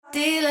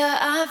Dealer,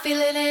 I'm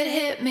feeling it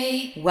hit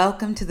me.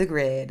 Welcome to The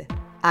Grid.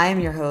 I am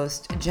your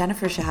host,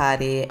 Jennifer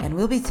Shahadi, and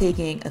we'll be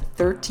taking a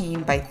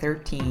 13 by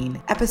 13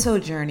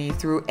 episode journey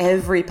through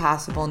every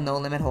possible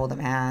no-limit hold'em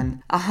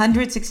hand,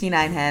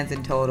 169 hands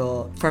in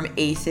total, from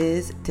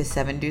aces to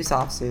 7-deuce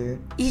offsuit.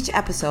 Each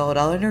episode,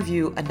 I'll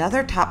interview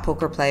another top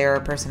poker player or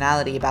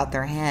personality about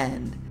their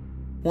hand.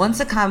 Once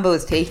a combo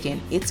is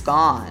taken, it's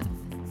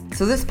gone.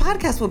 So this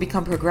podcast will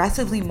become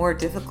progressively more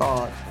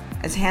difficult,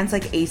 as hands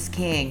like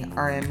Ace-King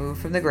are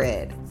removed from the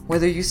grid.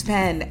 Whether you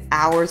spend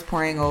hours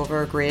poring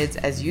over grids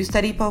as you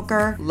study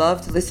poker,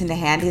 love to listen to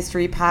hand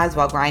history pods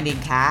while grinding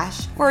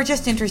cash, or are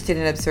just interested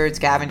in absurd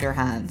scavenger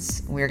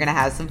hunts, we're gonna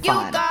have some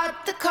fun. You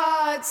got the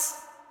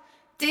cards.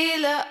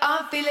 Dealer,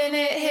 I'm feeling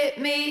it hit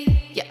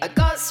me. Yeah, I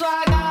got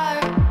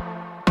swagger.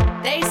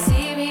 They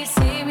see me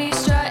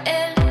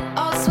strutting,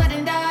 all sweat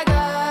and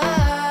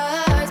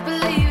daggers.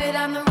 Believe it,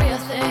 I'm the real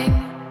thing,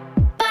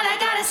 but I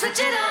gotta switch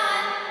it on.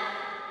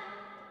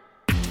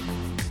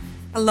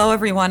 Hello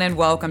everyone and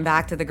welcome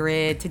back to The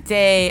Grid.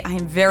 Today I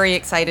am very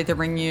excited to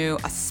bring you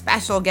a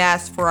special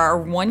guest for our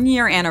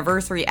 1-year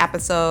anniversary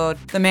episode,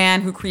 the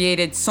man who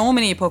created so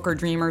many poker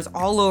dreamers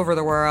all over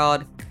the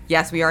world.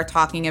 Yes, we are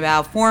talking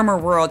about former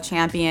world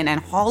champion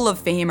and Hall of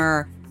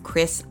Famer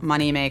Chris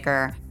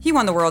Moneymaker. He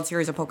won the World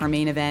Series of Poker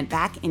main event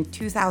back in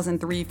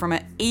 2003 from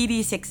an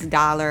 $86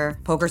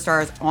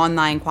 PokerStars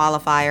online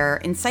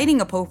qualifier,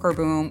 inciting a poker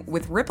boom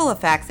with ripple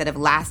effects that have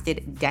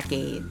lasted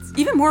decades.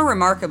 Even more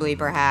remarkably,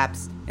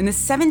 perhaps, in the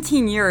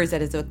 17 years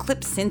that has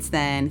eclipsed since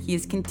then, he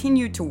has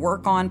continued to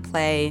work on,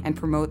 play, and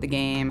promote the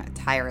game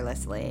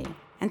tirelessly.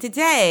 And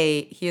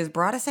today, he has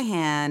brought us a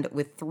hand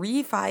with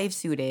 3-5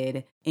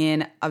 suited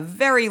in a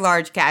very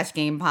large cash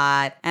game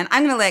pot. And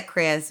I'm going to let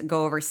Chris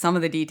go over some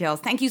of the details.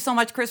 Thank you so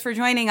much, Chris, for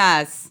joining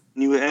us.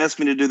 You asked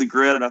me to do the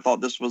grid, and I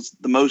thought this was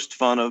the most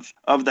fun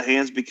of the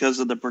hands because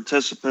of the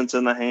participants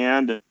in the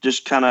hand,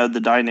 just kind of the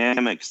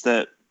dynamics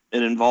that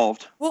it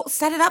involved. Well,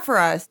 set it up for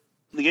us.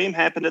 The game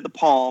happened at the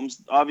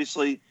Palms.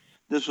 Obviously,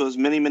 this was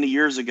many, many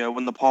years ago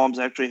when the Palms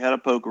actually had a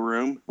poker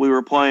room. We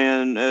were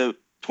playing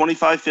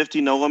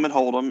 25-50 no-limit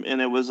hold'em, and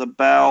it was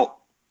about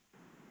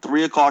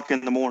 3 o'clock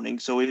in the morning,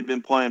 so we had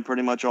been playing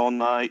pretty much all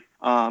night.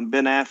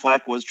 Ben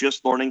Affleck was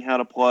just learning how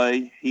to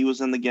play. He was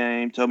in the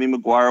game. Toby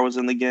Maguire was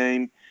in the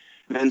game.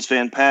 Vince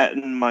Van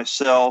Patten,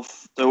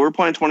 myself. So we were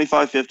playing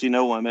 25-50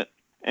 no-limit.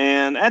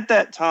 And at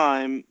that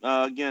time,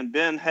 again,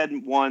 Ben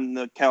hadn't won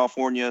the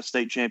California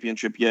State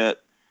Championship yet,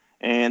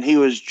 and he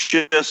was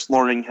just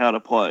learning how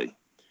to play.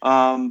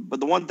 But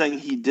the one thing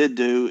he did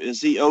do is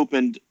he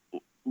opened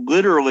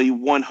literally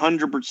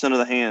 100% of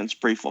the hands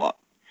pre-flop.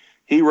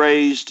 He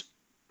raised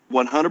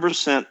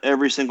 100%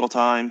 every single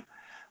time.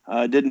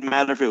 Didn't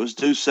matter if it was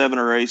deuce, 7,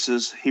 or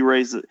aces. He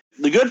raised it.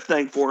 The good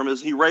thing for him is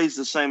he raised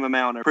the same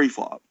amount at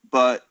pre-flop,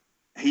 but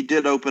he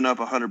did open up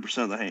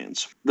 100% of the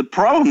hands. The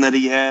problem that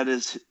he had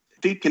is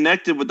if he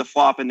connected with the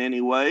flop in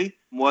any way,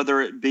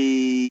 whether it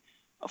be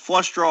a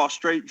flush draw,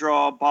 straight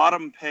draw,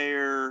 bottom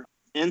pair,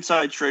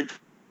 inside straight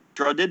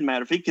draw, it didn't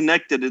matter. If he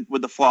connected it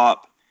with the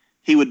flop,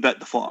 he would bet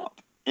the flop.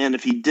 And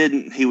if he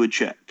didn't, he would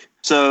check.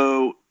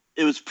 So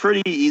it was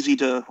pretty easy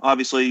to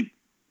obviously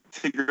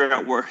figure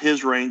out where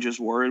his ranges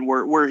were and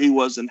where he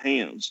was in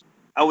hands.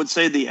 I would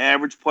say the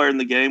average player in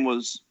the game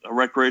was a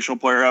recreational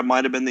player. I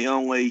might have been the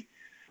only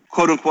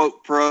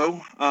quote-unquote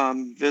pro.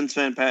 Vince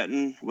Van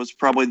Patten was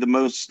probably the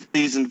most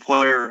seasoned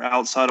player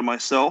outside of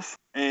myself.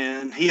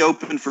 And he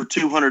opened for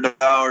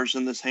 $200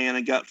 in this hand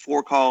and got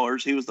 4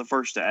 callers. He was the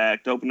first to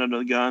act, opened under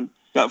the gun.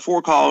 Got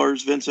 4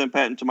 callers, Vince Van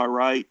Patten to my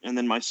right, and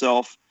then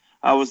myself.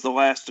 I was the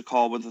last to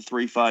call with the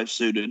 3-5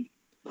 suited.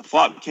 The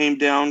flop came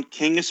down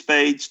king of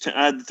spades.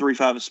 I had the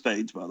 3-5 of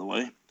spades, by the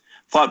way.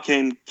 Flop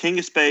came king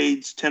of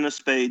spades, 10 of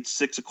spades,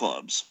 6 of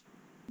clubs.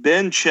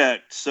 Ben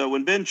checked. So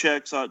when Ben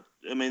checks,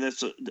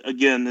 that's,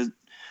 again,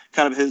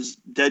 kind of his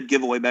dead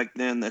giveaway back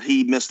then that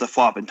he missed the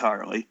flop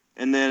entirely.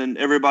 And then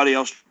everybody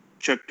else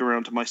checked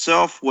around to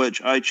myself,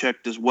 which I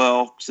checked as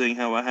well, seeing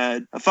how I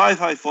had a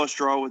 5-high flush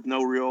draw with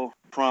no real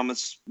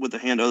promise with a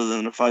hand other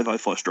than a 5-high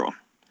flush draw.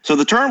 So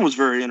the turn was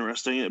very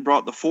interesting. It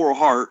brought the 4 of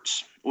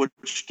hearts,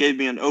 which gave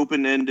me an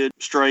open-ended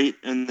straight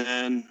and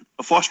then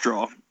a flush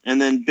draw.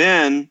 And then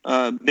Ben,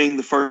 being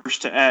the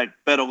first to act,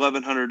 bet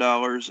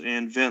 $1,100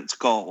 and Vince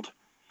called.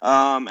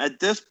 At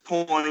this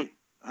point,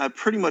 I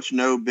pretty much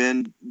know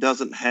Ben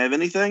doesn't have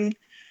anything.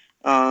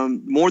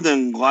 More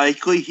than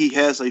likely, he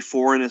has a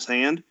 4 in his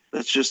hand.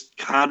 That's just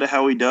kind of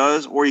how he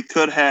does. Or he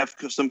could have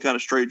some kind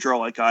of straight draw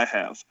like I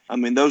have.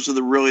 Those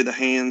are really the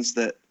hands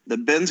that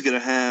Ben's going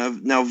to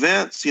have. Now,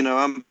 Vince,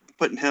 I'm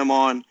putting him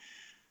on,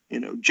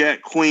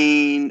 Jack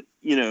Queen,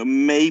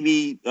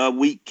 maybe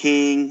weak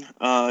King,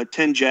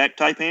 10 Jack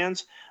type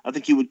hands. I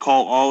think he would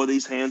call all of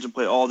these hands and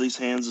play all these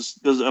hands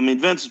because,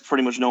 Vince is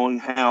pretty much knowing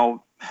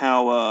how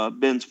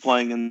Ben's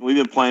playing, and we've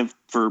been playing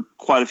for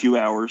quite a few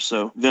hours.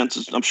 So Vince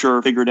is, I'm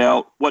sure, figured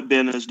out what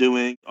Ben is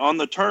doing. On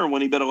the turn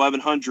when he bet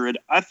 1,100,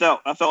 I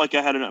felt like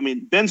I had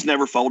Ben's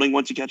never folding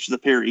once he catches the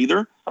pair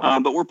either.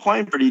 But we're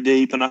playing pretty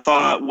deep, and I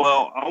thought,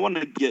 well, I want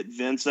to get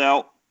Vince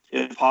out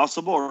if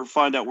possible, or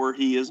find out where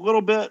he is a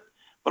little bit.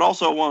 But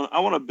also, I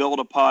want to build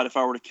a pot if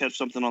I were to catch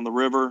something on the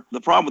river. The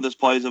problem with this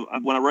play is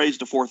when I raise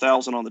to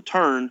 4,000 on the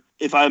turn,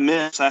 if I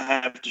miss, I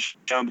have to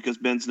show because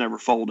Ben's never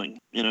folding.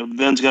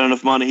 Ben's got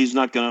enough money; he's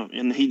not gonna,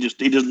 and he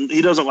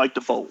doesn't like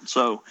to fold.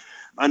 So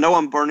I know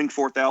I'm burning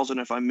 4,000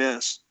 if I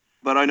miss,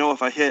 but I know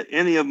if I hit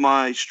any of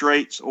my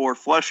straights or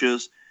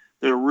flushes,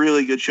 there's a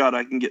really good shot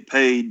I can get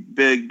paid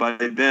big by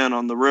Ben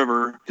on the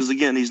river because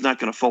again, he's not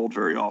going to fold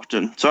very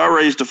often. So I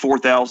raised to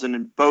 4,000,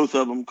 and both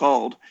of them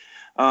called.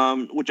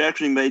 Which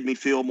actually made me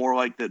feel more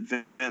like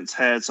that Vince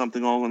had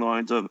something along the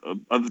lines of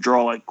a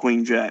draw like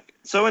Queen Jack.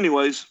 So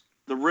anyways,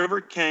 the river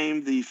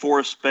came the 4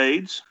 of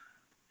spades,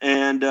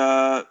 and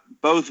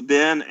both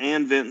Ben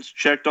and Vince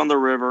checked on the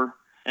river,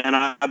 and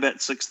I bet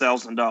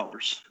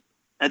 $6,000.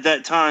 At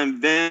that time,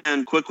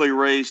 Ben quickly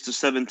raised to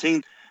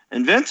 17,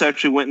 and Vince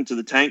actually went into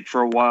the tank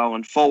for a while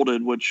and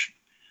folded, which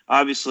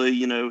obviously,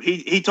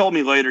 he told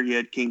me later he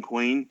had King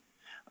Queen,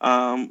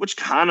 which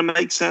kind of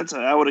makes sense.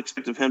 I would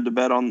expect of him to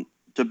bet on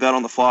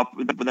the flop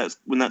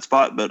when that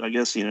spot, but I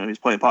guess he's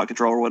playing pot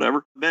control or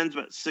whatever. Ben's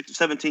about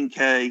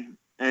 17K,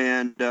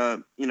 and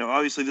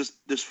obviously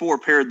this 4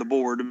 paired the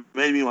board. It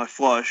made me my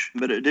flush,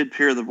 but it did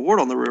pair the board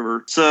on the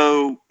river.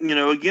 So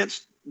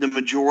against the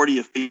majority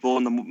of people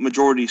in the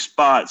majority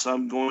spots,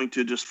 I'm going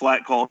to just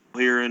flat call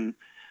here and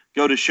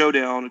go to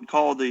showdown and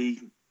call the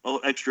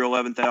extra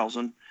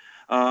 11,000.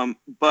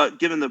 But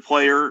given the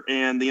player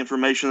and the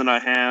information that I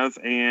have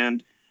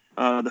and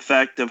the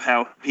fact of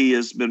how he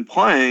has been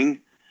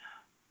playing,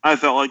 I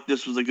felt like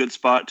this was a good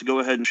spot to go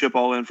ahead and chip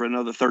all in for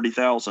another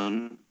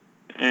 30,000.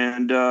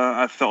 And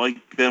I felt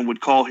like Ben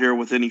would call here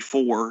with any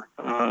 4.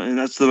 And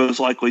that's the most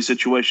likely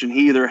situation.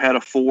 He either had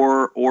a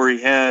 4 or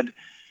he had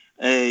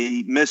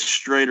a missed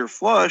straight or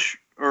flush,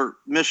 or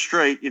missed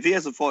straight. If he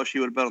has a flush, he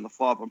would have bet on the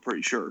flop, I'm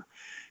pretty sure.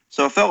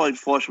 So I felt like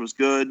flush was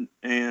good,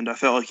 and I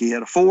felt like he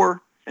had a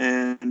 4.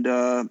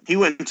 And he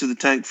went into the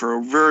tank for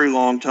a very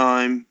long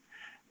time.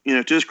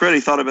 To his credit,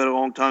 he thought about it a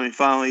long time. And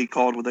finally, he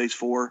called with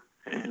ace-4.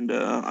 And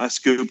I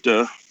scooped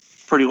a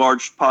pretty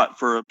large pot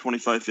for a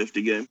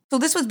 25-50 game. So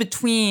this was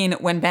between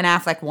when Ben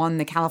Affleck won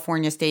the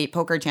California State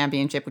Poker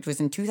Championship, which was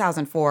in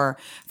 2004,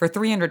 for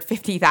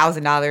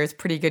 $350,000.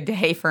 Pretty good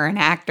day for an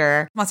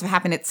actor. Must have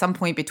happened at some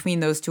point between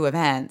those two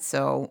events.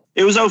 So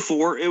it was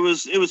 04. It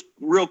was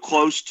real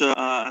close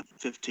to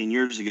 15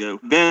 years ago.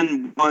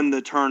 Ben won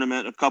the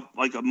tournament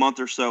a month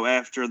or so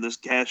after this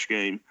cash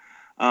game.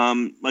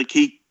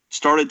 He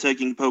started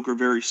taking poker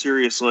very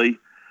seriously.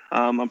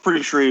 I'm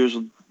pretty sure he was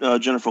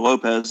with Jennifer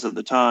Lopez at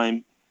the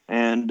time.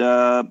 And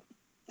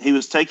he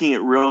was taking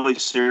it really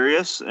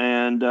serious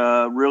and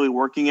really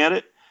working at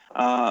it.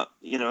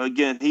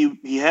 Again,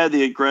 he had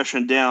the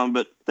aggression down,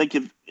 but I think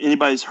if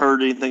anybody's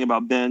heard anything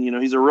about Ben,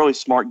 he's a really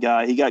smart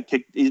guy.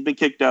 He's been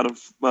kicked out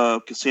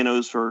of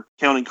casinos for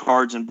counting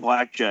cards and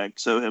blackjack.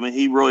 So,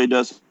 he really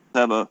does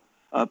have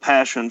a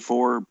passion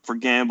for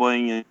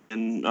gambling,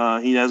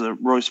 and he has a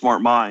really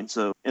smart mind.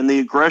 So, and the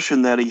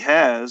aggression that he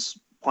has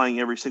playing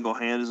every single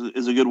hand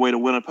is a good way to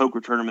win a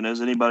poker tournament.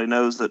 As anybody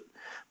knows that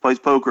plays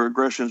poker,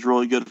 aggression is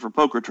really good for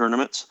poker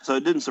tournaments. So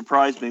it didn't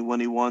surprise me when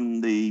he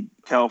won the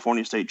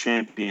California State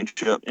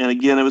Championship. And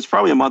again, it was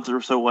probably a month or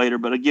so later,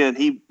 but again,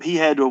 he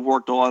had to have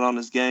worked a lot on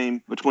his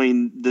game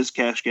between this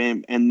cash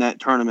game and that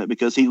tournament,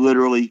 because he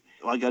literally,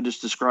 like I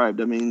just described,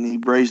 he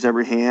raised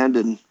every hand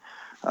and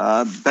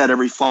bet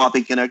every flop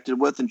he connected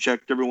with and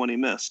checked every one he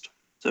missed.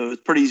 So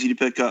it's pretty easy to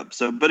pick up.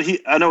 But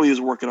I know he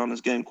was working on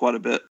his game quite a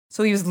bit.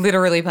 So he was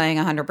literally playing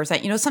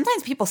 100%.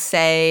 Sometimes people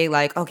say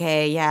like,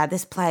 okay, yeah,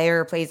 this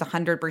player plays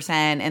 100%,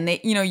 and they,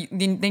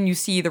 then you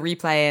see the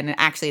replay and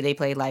actually they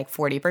played like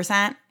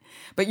 40%.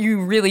 But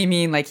you really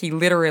mean like he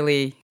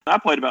literally... I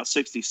played about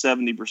 60,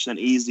 70%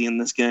 easy in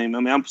this game.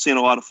 I'm seeing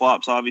a lot of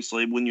flops,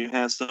 obviously, when you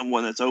have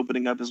someone that's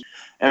opening up his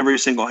every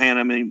single hand.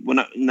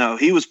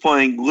 He was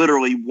playing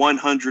literally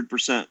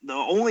 100%. The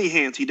only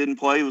hands he didn't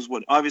play was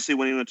when he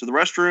went to the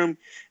restroom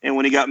and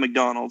when he got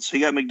McDonald's. He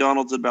got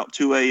McDonald's at about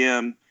 2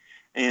 a.m.,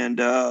 and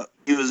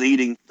he was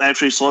eating.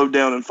 Actually slowed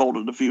down and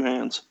folded a few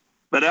hands.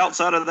 But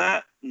outside of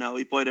that, no,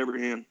 he played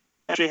every hand.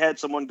 Actually had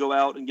someone go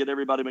out and get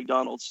everybody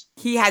McDonald's.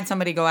 He had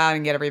somebody go out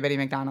and get everybody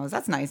McDonald's.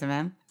 That's nice of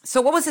him.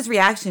 So what was his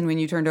reaction when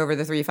you turned over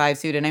the 3-5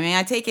 suited?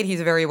 I take it he's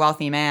a very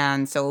wealthy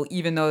man, so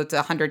even though it's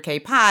a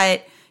 100K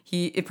pot,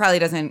 it probably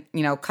doesn't,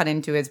 cut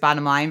into his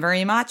bottom line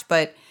very much,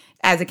 but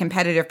as a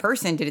competitive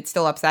person, did it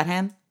still upset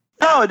him?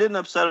 No, it didn't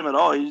upset him at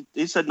all.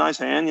 He said, nice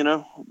hand,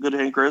 good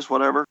hand, Chris,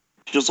 whatever.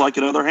 Just like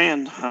another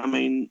hand.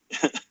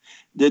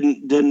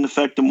 Didn't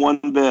affect him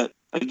one bit.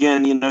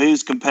 Again, he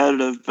was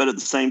competitive, but at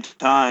the same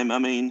time, I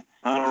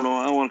don't know,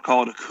 I don't want to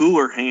call it a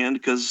cooler hand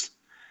because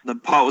the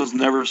pot was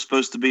never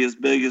supposed to be as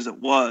big as it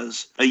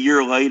was. A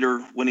year later,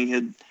 when he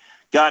had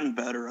gotten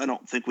better, I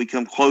don't think we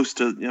come close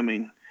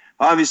to,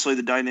 obviously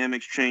the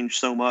dynamics changed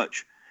so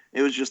much.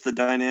 It was just the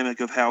dynamic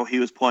of how he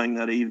was playing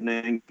that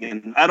evening.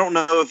 And I don't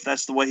know if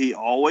that's the way he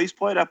always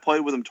played. I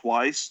played with him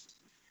twice,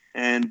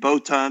 and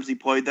both times he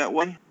played that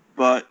way.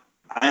 But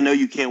I know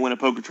you can't win a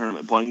poker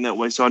tournament playing that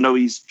way. So I know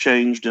he's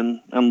changed and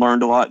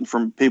learned a lot. And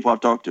from people I've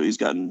talked to,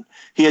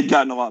 he had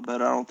gotten a lot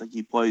better. I don't think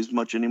he plays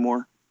much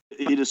anymore.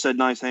 He just said,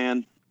 nice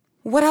hand.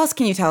 What else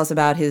can you tell us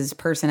about his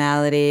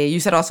personality? You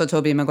said also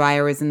Tobey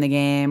Maguire was in the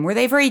game. Were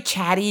they very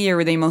chatty, or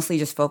were they mostly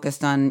just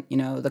focused on,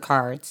 the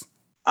cards?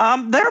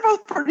 They're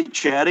both pretty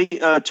chatty.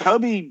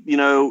 Toby,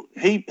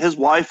 his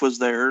wife was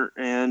there,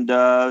 and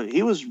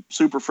he was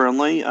super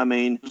friendly. I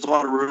mean, there's a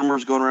lot of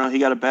rumors going around. He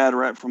got a bad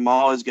rap from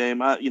Molly's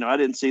game. I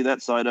didn't see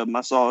that side of him.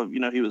 I saw,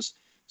 he was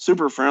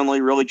super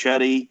friendly, really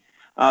chatty.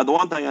 The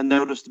one thing I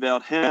noticed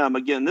about him,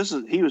 again,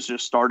 he was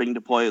just starting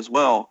to play as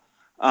well.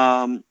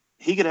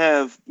 He could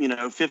have,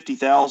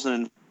 50,000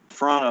 in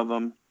front of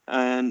him,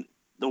 and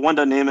the one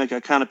dynamic I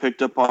kind of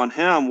picked up on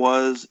him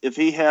was if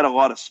he had a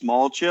lot of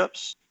small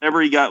chips,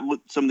 whenever he got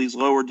some of these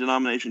lower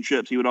denomination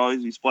chips, he would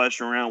always be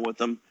splashing around with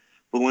them.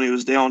 But when he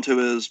was down to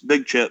his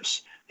big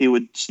chips, he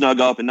would snug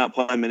up and not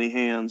play many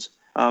hands.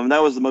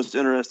 That was the most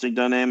interesting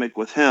dynamic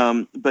with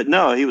him. But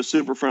no, he was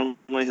super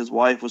friendly. His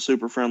wife was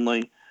super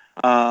friendly.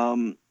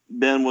 Ben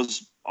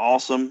was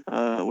awesome.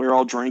 We were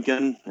all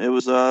drinking. It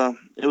was a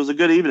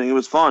good evening. It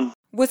was fun.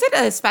 Was it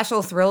a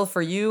special thrill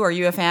for you? Are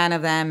you a fan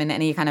of them in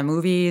any kind of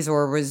movies,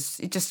 or was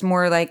it just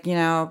more like,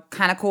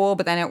 kind of cool,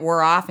 but then it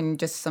wore off and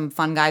just some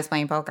fun guys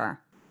playing poker?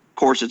 Of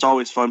course, it's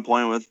always fun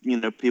playing with,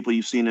 people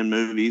you've seen in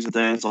movies and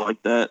things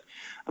like that.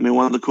 I mean,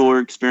 one of the cooler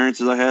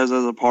experiences I had as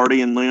a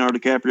party, and Leonardo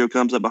DiCaprio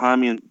comes up behind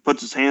me and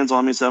puts his hands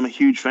on me and says, I'm a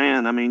huge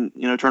fan. I mean,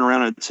 turn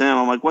around and it's him.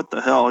 I'm like, what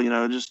the hell?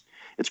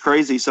 It's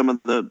crazy some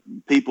of the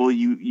people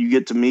you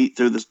get to meet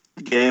through this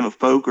game of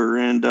poker.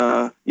 And,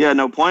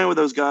 playing with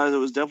those guys, it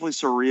was definitely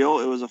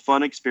surreal. It was a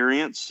fun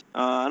experience.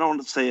 I don't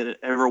want to say it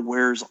ever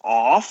wears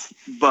off,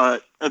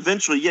 but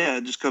eventually,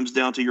 it just comes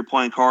down to you're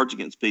playing cards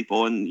against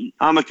people. And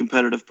I'm a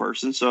competitive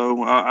person,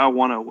 so I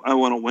want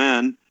to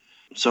win.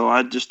 So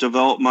I just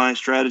developed my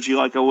strategy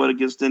like I would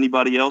against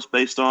anybody else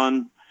based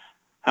on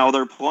how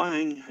they're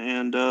playing,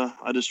 and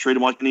I just treat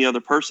them like any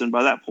other person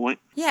by that point.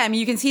 Yeah, I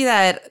mean, you can see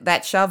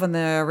that shove on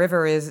the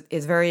river is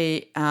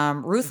very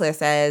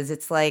ruthless, as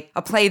it's like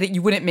a play that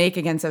you wouldn't make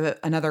against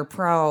another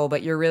pro,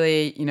 but you're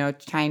really,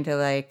 trying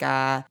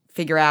to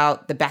figure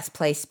out the best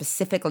play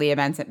specifically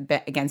against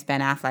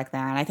Ben Affleck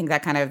there. And I think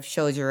that kind of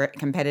shows your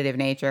competitive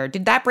nature.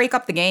 Did that break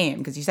up the game?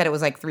 Because you said it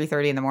was like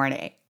 3:30 in the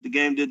morning. The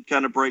game did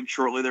kind of break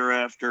shortly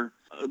thereafter.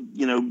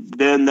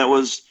 Ben, that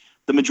was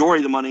the majority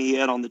of the money he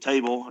had on the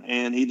table,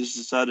 and he just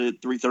decided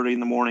at 3:30 in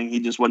the morning he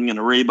just wasn't going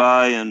to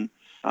rebuy, and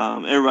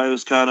everybody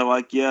was kind of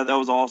like, yeah, that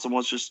was awesome.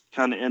 Let's just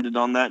kind of end it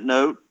on that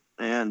note.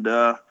 And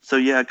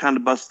it kind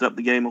of busted up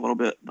the game a little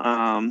bit.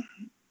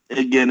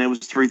 Again, it was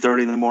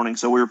 3:30 in the morning,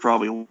 so we were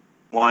probably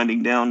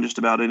winding down just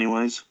about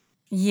anyways.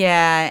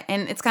 Yeah,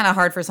 and it's kind of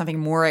hard for something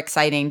more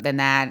exciting than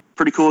that.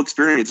 Pretty cool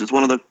experience. It's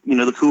one of the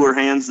the cooler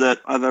hands that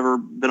I've ever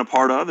been a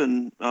part of,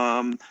 and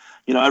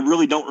I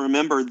really don't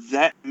remember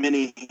that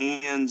many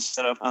hands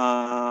that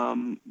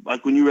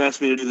like when you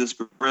asked me to do this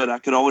grid, I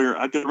could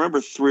remember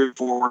 3 or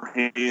 4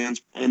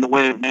 hands, and the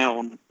way it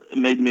down, it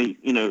made me,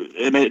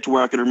 it made it to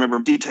where I could remember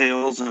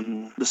details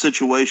and the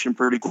situation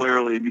pretty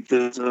clearly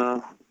because,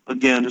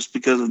 again, just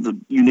because of the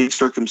unique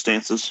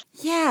circumstances.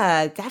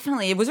 Yeah,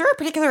 definitely. Was there a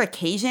particular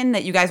occasion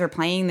that you guys were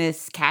playing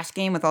this cash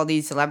game with all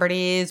these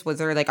celebrities? Was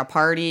there like a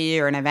party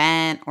or an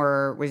event,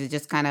 or was it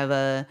just kind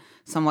of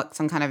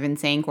some kind of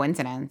insane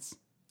coincidence?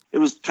 It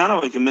was kind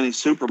of like a mini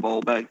Super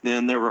Bowl back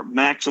then. There were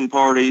Maxim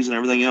parties and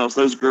everything else.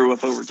 Those grew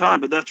up over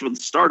time, but that's what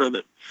the start of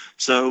it.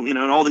 So, and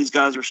all these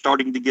guys are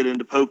starting to get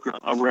into poker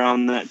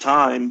around that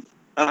time.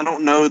 I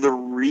don't know the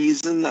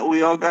reason that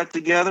we all got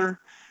together,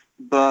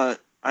 but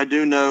I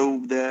do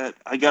know that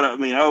I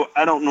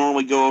don't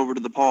normally go over to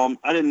the Palm.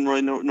 I didn't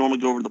really normally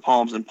go over to the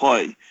Palms and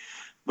play,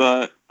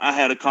 but I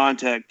had a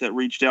contact that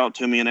reached out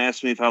to me and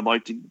asked me if I'd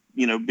like to,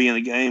 be in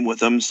a game with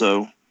them.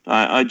 So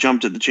I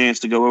jumped at the chance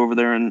to go over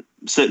there and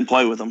sit and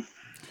play with them.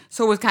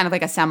 So it was kind of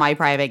like a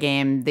semi-private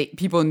game.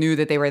 People knew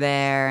that they were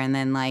there, and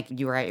then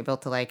you were able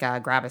to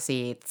grab a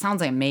seat.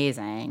 Sounds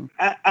amazing.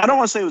 I don't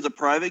want to say it was a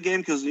private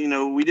game because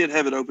we did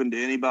have it open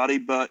to anybody,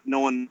 but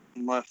no one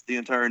left the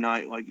entire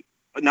night.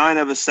 9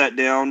 of us sat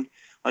down.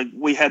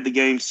 We had the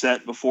game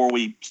set before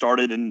we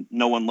started, and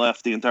no one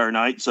left the entire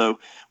night. So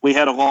we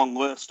had a long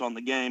list on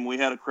the game. We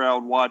had a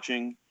crowd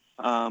watching.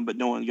 But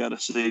no one got a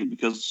seat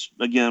because,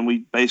 again,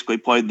 we basically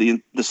played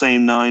the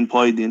same 9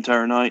 played the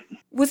entire night.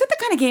 Was it the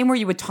kind of game where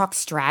you would talk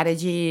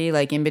strategy,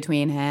 in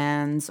between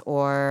hands,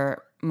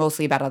 or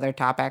mostly about other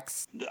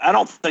topics? I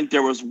don't think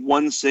there was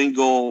one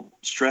single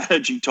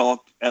strategy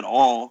talk at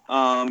all.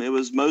 It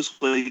was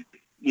mostly,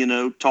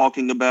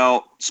 talking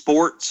about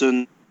sports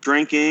and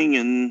drinking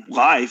and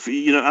life.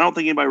 I don't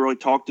think anybody really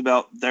talked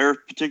about their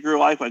particular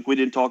life. We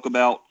didn't talk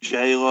about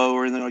J-Lo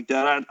or anything like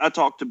that. I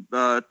talked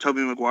to Tobey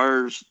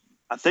Maguire's,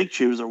 I think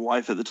she was her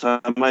wife at the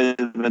time. I might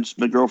have been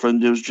my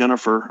girlfriend. It was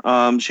Jennifer.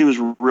 She was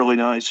really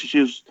nice.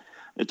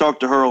 I talked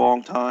to her a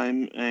long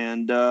time,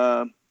 and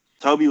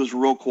Toby was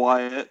real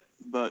quiet,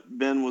 but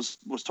Ben was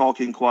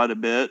talking quite a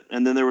bit.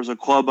 And then there was a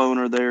club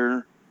owner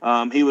there.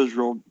 He was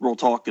real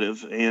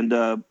talkative, and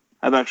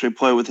I've actually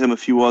played with him a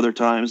few other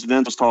times.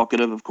 Vince was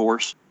talkative, of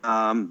course.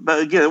 But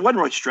again, it wasn't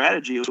really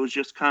strategy. It was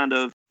just kind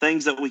of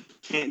things that we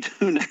can't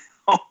do now.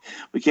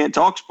 We can't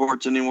talk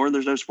sports anymore.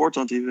 There's no sports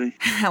on TV.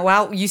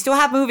 Well, you still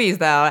have movies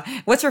though.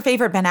 What's your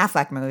favorite Ben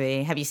Affleck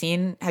movie? Have you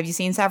seen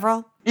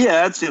several?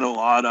 Yeah, I've seen a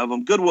lot of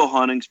them. Good Will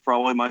Hunting's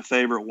probably my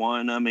favorite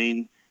one. I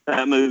mean,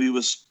 that movie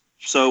was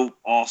so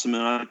awesome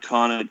and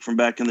iconic from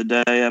back in the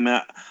day. I mean,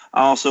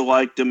 I also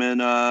liked him in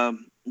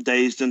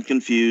Dazed and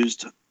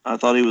Confused. I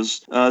thought he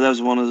was that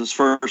was one of his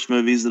first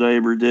movies that I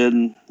ever did,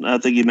 and I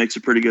think he makes a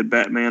pretty good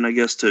Batman, I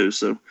guess, too.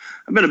 So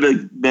I've been a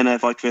big Ben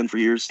Affleck fan for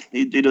years.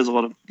 He does a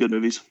lot of good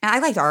movies. I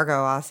liked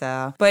Argo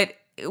also, but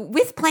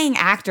with playing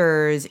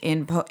actors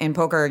in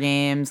poker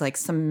games, like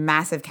some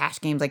massive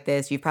cash games like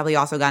this, you've probably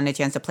also gotten a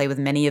chance to play with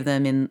many of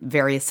them in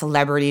various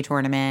celebrity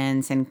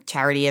tournaments and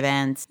charity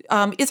events.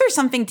 Is there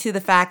something to the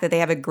fact that they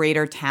have a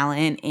greater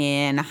talent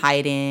in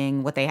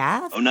hiding what they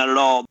have? Oh, not at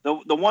all.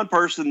 The one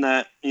person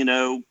that,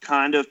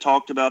 kind of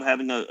talked about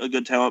having a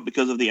good talent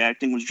because of the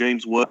acting was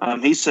James Wood.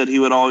 He said he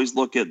would always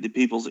look at the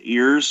people's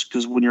ears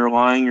because when you're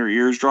lying, your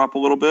ears drop a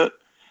little bit.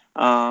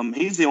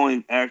 He's the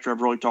only actor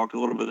I've really talked a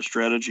little bit of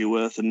strategy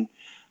with, and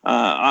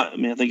I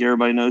think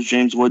everybody knows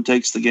James Wood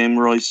takes the game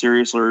really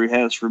seriously, or he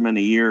has for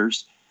many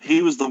years.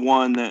 He was the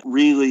one that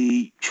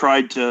really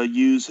tried to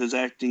use his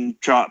acting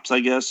chops, I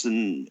guess,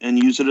 and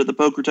use it at the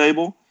poker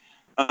table.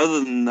 Other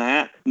than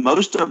that,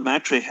 most of them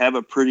actually have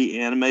a pretty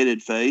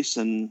animated face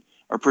and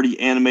are pretty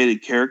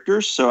animated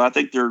characters, so I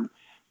think they're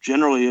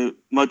generally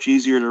much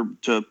easier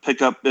to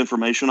pick up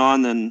information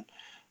on than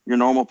your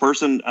normal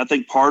person. I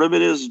think part of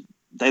it is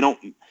I don't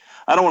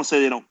want to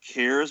say they don't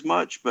care as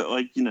much, but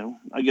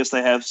I guess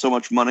they have so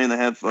much money and they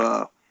have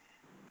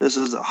this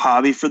is a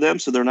hobby for them,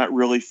 so they're not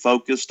really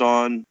focused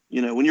on,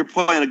 when you're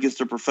playing against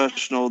a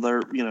professional,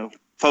 they're,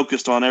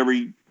 focused on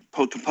every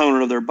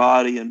component of their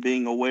body and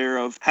being aware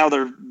of how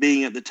they're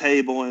being at the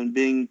table and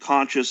being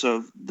conscious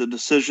of the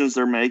decisions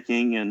they're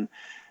making and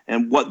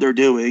what they're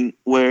doing,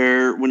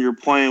 where when you're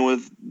playing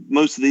with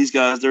most of these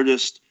guys, they're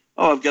just,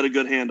 oh, I've got a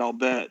good hand, I'll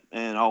bet,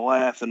 and I'll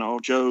laugh and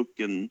I'll joke.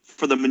 And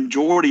for the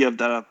majority of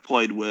that I've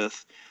played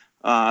with,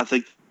 I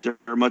think they're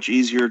much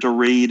easier to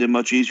read and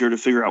much easier to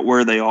figure out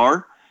where they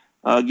are.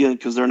 Again,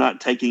 because they're not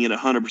taking it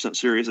 100%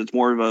 serious. It's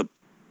more of a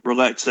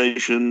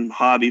relaxation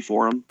hobby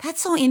for them.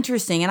 That's so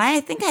interesting. And I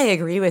think I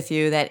agree with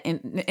you that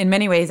in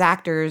many ways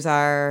actors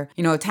are,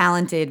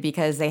 talented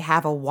because they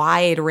have a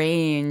wide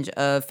range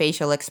of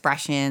facial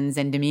expressions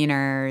and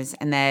demeanors,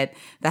 and that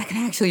can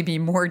actually be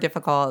more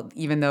difficult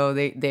even though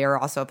they are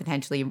also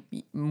potentially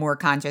more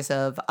conscious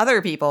of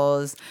other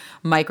people's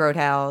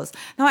microtells.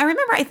 Now,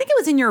 I think it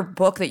was in your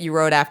book that you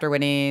wrote after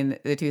winning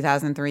the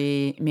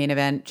 2003 main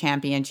event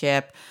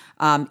championship.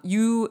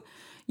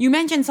 You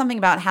mentioned something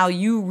about how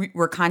you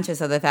were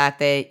conscious of the fact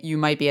that you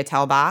might be a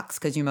tell box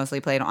because you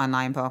mostly played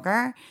online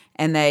poker,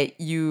 and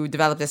that you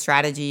developed a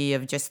strategy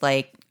of just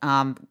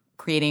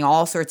creating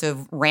all sorts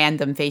of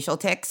random facial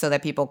tics so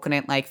that people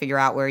couldn't figure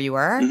out where you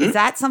were. Mm-hmm. Is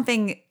that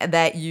something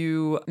that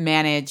you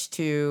managed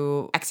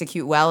to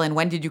execute well? And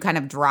when did you kind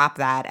of drop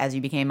that as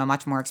you became a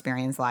much more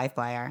experienced live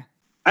player?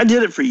 I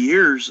did it for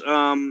years.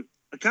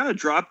 I kind of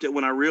dropped it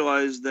when I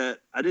realized that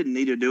I didn't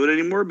need to do it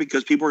anymore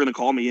because people were going to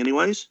call me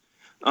anyways.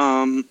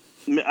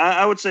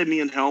 I would say me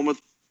and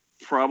Helmuth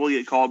probably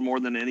get called more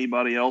than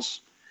anybody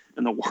else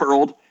in the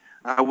world.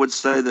 I would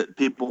say that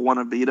people want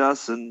to beat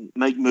us and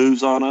make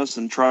moves on us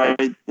and try.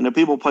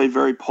 People play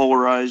very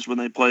polarized when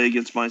they play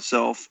against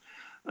myself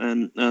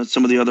and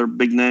some of the other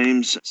big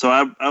names. So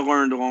I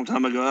learned a long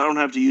time ago, I don't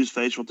have to use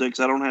facial tics.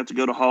 I don't have to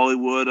go to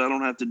Hollywood. I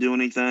don't have to do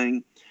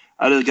anything.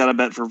 I just got to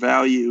bet for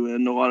value,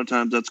 and a lot of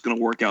times that's going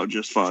to work out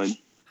just fine.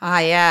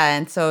 Yeah.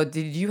 And so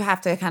did you have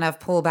to kind of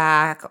pull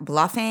back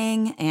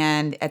bluffing?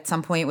 And at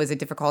some point, was it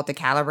difficult to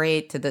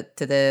calibrate to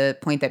the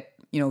point that,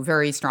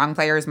 very strong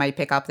players might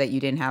pick up that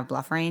you didn't have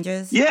bluff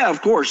ranges? Yeah,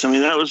 of course. I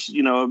mean, that was,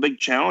 a big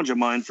challenge of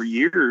mine for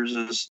years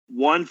is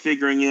one,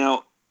 figuring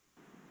out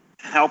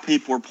how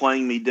people were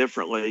playing me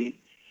differently.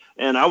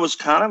 And I was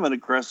kind of an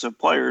aggressive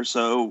player.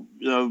 So,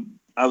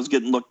 I was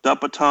getting looked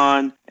up a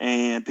ton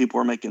and people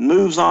were making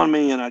moves on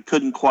me and I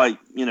couldn't quite,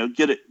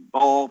 get it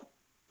all,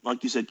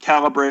 like you said,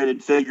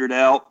 calibrated, figured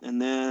out.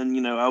 And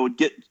then, I would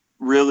get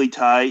really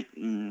tight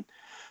and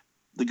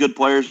the good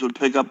players would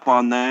pick up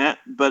on that.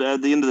 But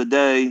at the end of the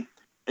day,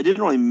 it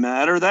didn't really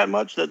matter that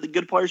much that the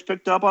good players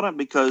picked up on it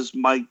because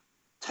my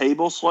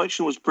table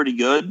selection was pretty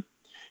good.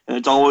 And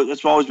it's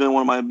always been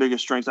one of my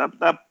biggest strengths.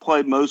 I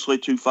played mostly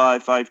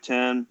 2-5,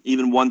 5-10,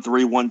 even 1-3,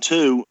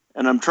 1-2.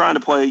 And I'm trying to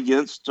play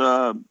against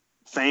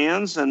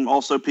fans and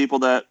also people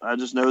that I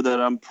just know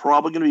that I'm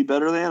probably going to be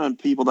better than, and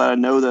people that I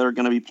know that are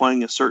going to be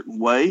playing a certain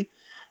way.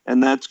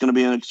 And that's going to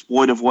be an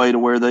exploitive way to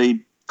where they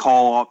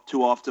call up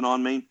too often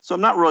on me. So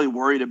I'm not really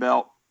worried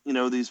about,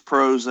 these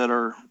pros that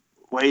are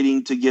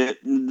waiting to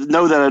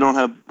know that I don't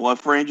have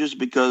bluff ranges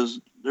because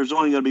there's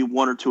only going to be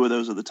one or two of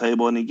those at the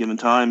table any given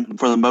time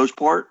for the most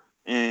part.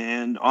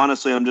 And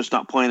honestly, I'm just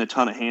not playing a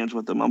ton of hands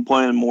with them. I'm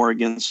playing more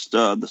against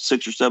the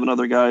 6 or 7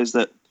 other guys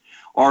that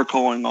are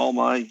calling all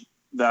my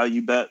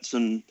value bets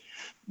and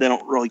they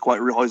don't really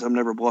quite realize I'm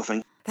never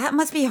bluffing. That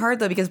must be hard,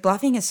 though, because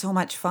bluffing is so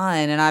much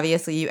fun. And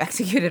obviously, you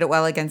executed it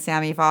well against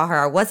Sammy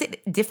Fahar. Was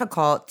it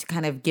difficult to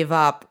kind of give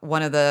up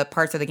one of the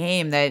parts of the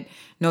game that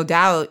no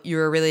doubt you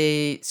were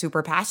really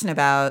super passionate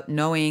about,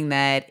 knowing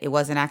that it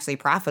wasn't actually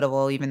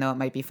profitable, even though it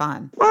might be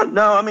fun? Well,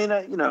 no, I mean,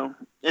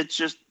 it's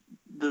just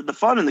the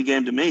fun in the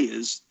game to me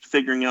is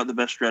figuring out the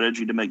best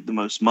strategy to make the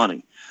most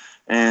money.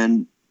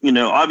 And,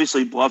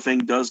 obviously bluffing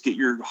does get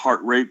your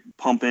heart rate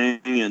pumping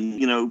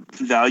and,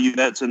 value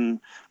bets and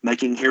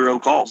making hero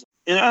calls.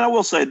 And I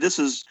will say this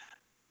is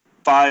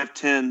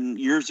 5-10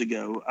 years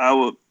ago.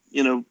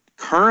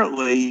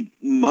 Currently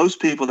most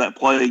people that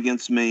play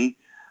against me,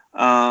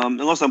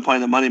 unless I'm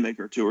playing the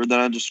Moneymaker tour, then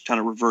I just kind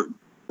of revert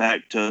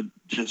back to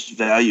just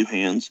value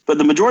hands. But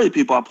the majority of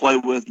people I play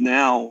with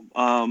now,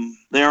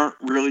 they aren't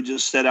really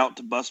just set out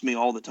to bust me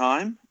all the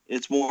time.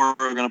 It's more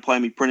going to play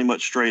me pretty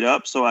much straight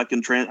up, so I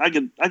can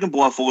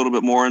bluff a little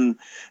bit more and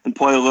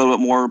play a little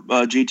bit more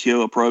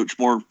GTO approach,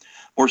 more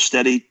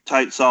steady,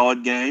 tight,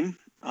 solid game,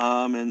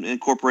 and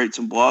incorporate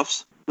some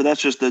bluffs. But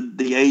that's just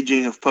the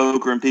aging of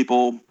poker and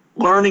people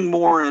learning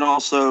more, and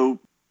also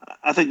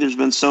I think there's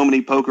been so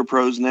many poker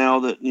pros now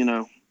that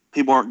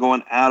people aren't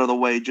going out of the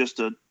way just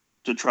to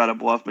try to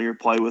bluff me or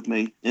play with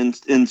me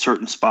in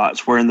certain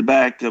spots. Where in the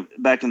back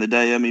in the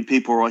day, I mean,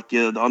 people were like,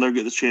 yeah, I'll never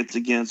get this chance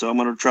again, so I'm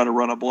going to try to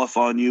run a bluff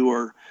on you,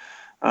 or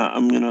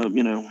I'm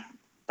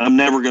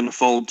never going to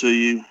fold to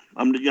you.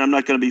 I'm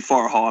not going to be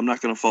far haul. I'm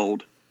not going to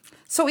fold.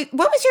 So what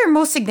was your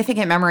most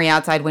significant memory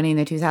outside winning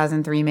the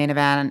 2003 main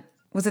event?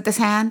 Was it this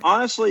hand?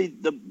 Honestly,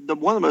 the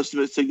one of the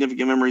most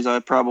significant memories I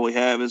probably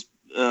have is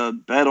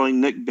battling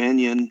Nick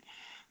Benyon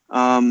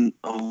a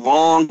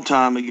long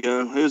time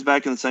ago. It was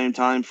back in the same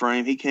time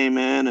frame. He came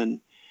in and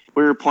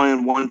we were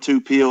playing 1-2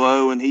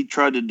 PLO, and he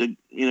tried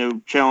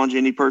to challenge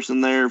any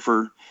person there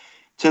for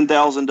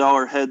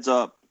 $10,000 heads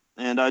up,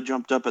 and I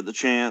jumped up at the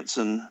chance,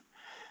 and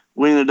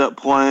we ended up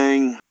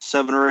playing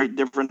 7 or 8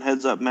 different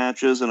heads up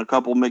matches and a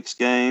couple mixed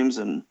games,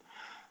 and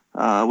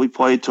we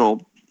played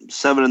till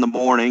 7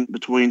 a.m.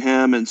 between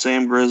him and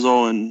Sam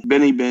Grizzle and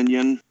Benny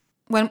Benyon.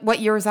 What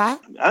year was that?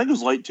 I think it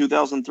was late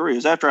 2003. It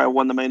was after I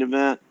won the main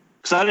event.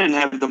 Because I didn't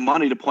have the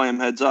money to play him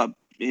heads up.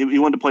 He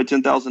wanted to play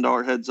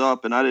 $10,000 heads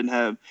up, and I didn't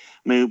have.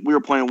 I mean, we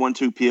were playing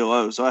 1-2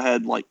 PLO, so I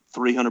had like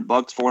 $300,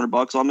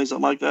 $400 on me,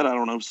 something like that. I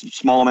don't know, some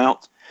small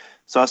amounts.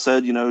 So I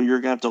said, you're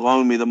gonna have to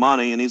loan me the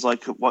money. And he's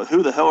like, "What?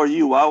 Who the hell are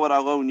you? Why would I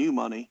loan you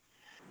money?"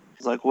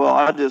 He's like, "Well,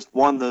 I just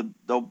won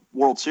the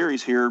World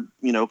Series here,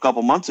 a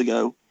couple months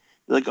ago."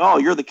 He's like, "Oh,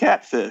 you're the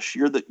catfish.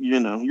 You're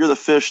the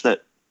fish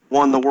that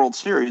won the World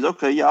Series.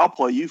 Okay, yeah, I'll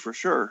play you for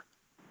sure."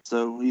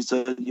 So he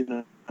said,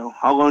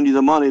 I'll loan you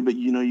the money, but,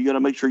 you got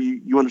to make sure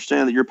you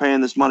understand that you're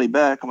paying this money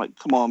back. I'm like,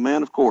 come on,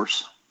 man, of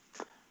course.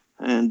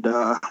 And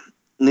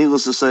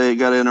needless to say, it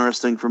got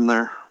interesting from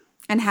there.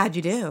 And how'd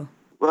you do?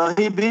 Well,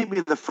 he beat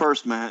me the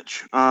first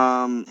match.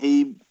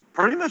 He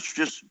pretty much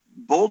just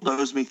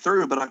bulldozed me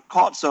through, but I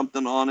caught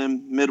something on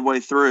him midway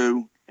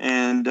through,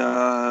 and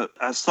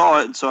I saw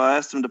it, and so I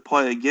asked him to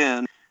play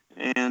again.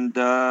 And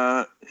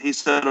he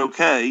said,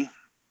 okay.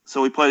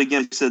 So we played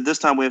again. He said, this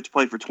time we have to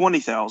play for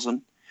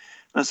 $20,000.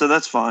 I said,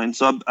 that's fine.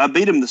 So I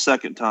beat him the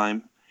second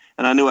time,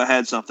 and I knew I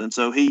had something.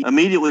 So he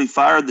immediately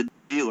fired the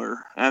dealer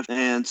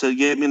and said,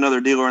 get me another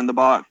dealer in the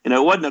box. It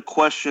wasn't a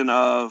question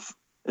of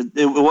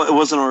it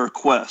wasn't a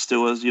request. It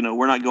was,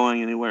 we're not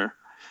going anywhere.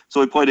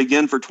 So we played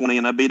again for 20,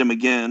 and I beat him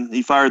again.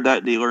 He fired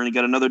that dealer, and he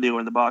got another dealer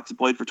in the box. He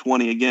played for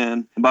 20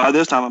 again. And by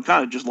this time, I'm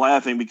kind of just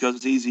laughing because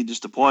it's easy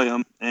just to play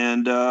him.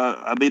 And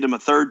I beat him a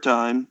third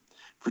time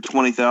for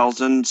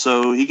 $20,000.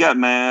 So he got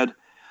mad.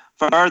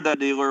 Fired that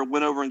dealer,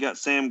 went over and got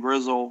Sam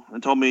Grizzle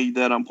and told me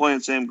that I'm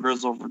playing Sam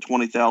Grizzle for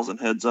 $20,000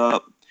 heads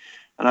up.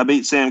 And I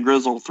beat Sam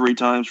Grizzle 3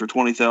 times for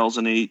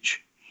 $20,000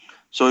 each.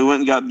 So he went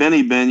and got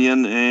Benny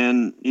Benyon,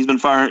 and he's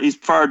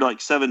fired like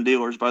 7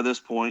 dealers by this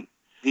point.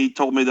 He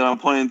told me that I'm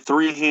playing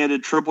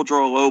 3-handed triple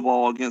draw low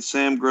ball against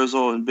Sam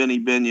Grizzle and Benny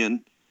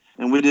Benyon.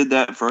 And we did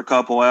that for a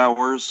couple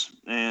hours.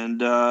 And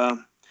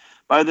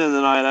by the end of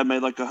the night, I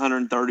made like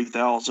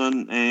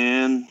 $130,000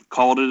 and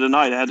called it a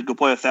night. I had to go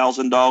play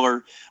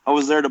 $1,000. I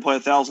was there to play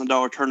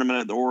 $1,000 tournament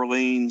at the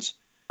Orleans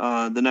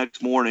the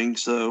next morning.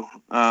 So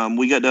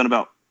we got done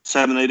about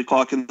 7, 8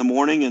 o'clock in the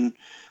morning, and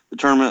the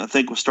tournament I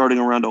think was starting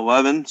around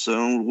 11.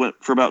 So went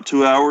for about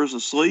 2 hours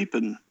of sleep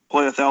and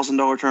play a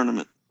 $1,000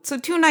 tournament. So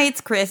 2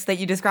 nights, Chris, that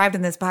you described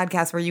in this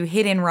podcast where you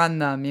hit and run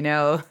them,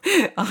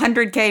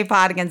 $100K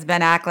pot against Ben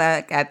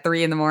Affleck at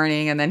 3 a.m,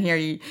 and then here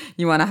you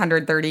won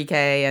 $130K,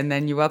 and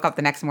then you woke up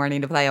the next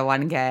morning to play a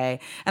 1K.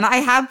 And I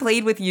have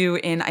played with you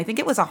in, I think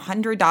it was a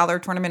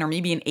 $100 tournament or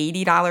maybe an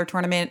 $80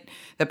 tournament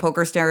that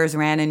Poker Stars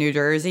ran in New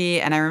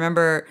Jersey. And I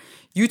remember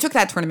you took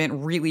that tournament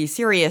really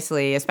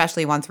seriously,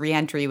 especially once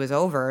re-entry was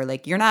over.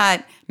 Like, you're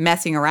not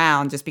messing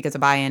around just because the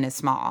buy-in is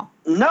small.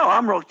 No,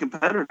 I'm really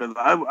competitive.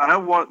 I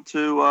want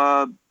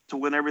to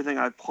win everything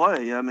I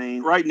play. I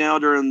mean, right now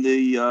during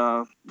the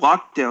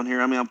lockdown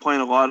here, I'm playing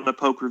a lot of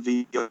poker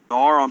VR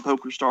on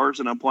Poker Stars,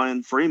 and I'm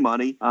playing free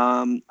money.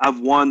 I've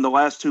won the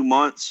last 2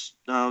 months.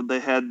 They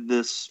had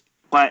this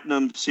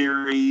platinum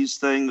series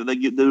thing that they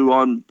do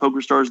on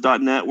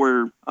PokerStars.net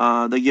where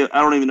they get, I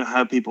don't even know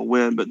how people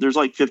win, but there's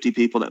like 50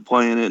 people that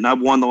play in it. And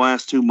I've won the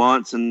last 2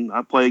 months and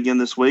I play again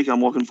this week.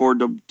 I'm looking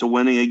forward to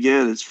winning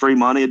again. It's free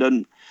money. It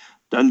doesn't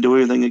do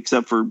anything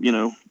except for,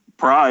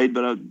 pride,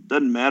 but it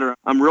doesn't matter.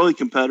 I'm really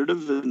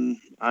competitive and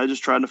I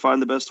just try to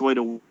find the best way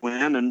to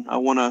win. And I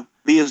want to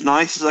be as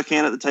nice as I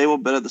can at the table,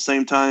 but at the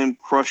same time,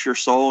 crush your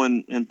soul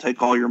and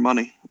take all your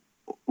money,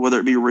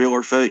 whether it be real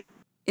or fake.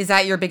 Is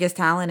that your biggest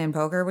talent in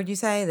poker, would you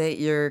say, that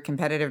your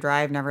competitive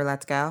drive never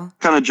lets go?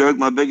 Kind of joke,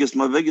 my biggest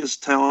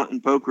talent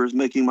in poker is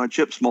making my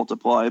chips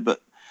multiply.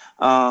 But,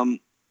 I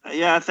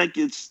think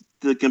it's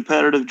the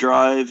competitive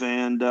drive.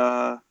 And,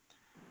 honestly,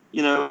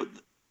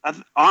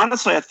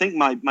 I think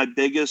my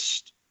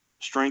biggest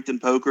strength in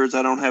poker is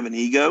I don't have an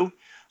ego.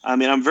 I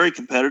mean, I'm very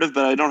competitive,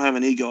 but I don't have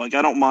an ego. Like,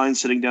 I don't mind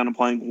sitting down and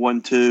playing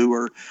 1-2,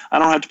 or I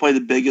don't have to play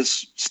the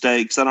biggest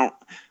stakes. I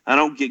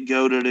don't get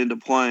goaded into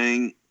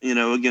playing,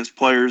 against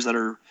players that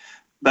are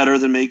better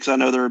than me, because I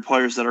know there are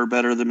players that are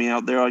better than me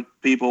out there. Like,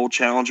 people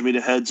challenge me to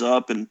heads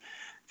up, and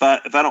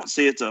if I don't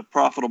see it's a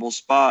profitable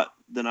spot,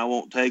 then I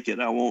won't take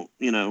it. I won't,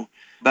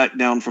 back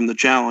down from the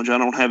challenge. I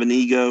don't have an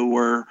ego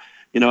where,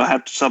 I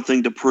have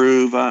something to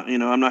prove.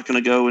 I'm not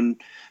going to go and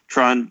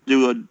try and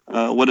do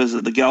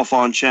the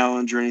Galfond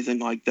challenge or anything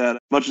like that.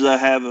 As much as I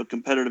have a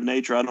competitive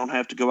nature, I don't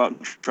have to go out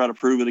and try to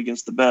prove it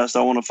against the best.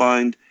 I want to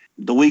find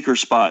the weaker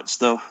spots,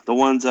 the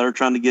ones that are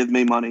trying to give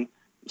me money.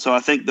 So I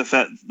think the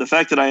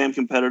fact that I am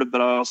competitive, but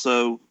I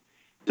also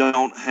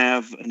don't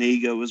have an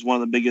ego, is one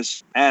of the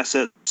biggest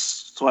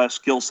assets /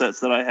 skill sets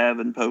that I have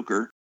in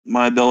poker.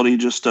 My ability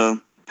just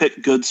to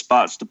pick good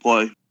spots to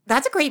play.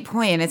 That's a great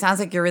point. It sounds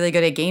like you're really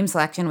good at game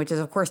selection, which is,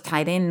 of course,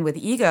 tied in with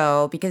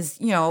ego because,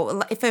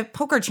 if a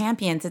poker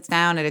champion sits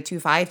down at a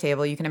 2-5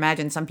 table, you can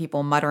imagine some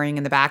people muttering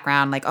in the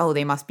background like, oh,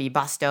 they must be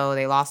busto,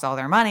 they lost all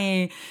their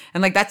money.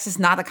 And, that's just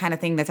not the kind of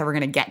thing that's ever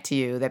going to get to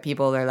you, that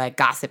people are,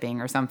 gossiping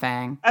or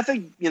something. I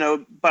think,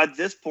 by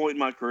this point in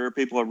my career,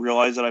 people have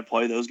realized that I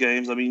play those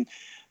games. I mean,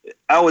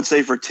 I would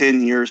say for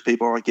 10 years,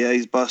 people are like, yeah,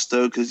 he's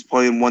busto because he's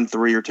playing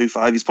 1-3 or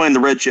 2-5. He's playing the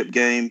red chip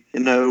game.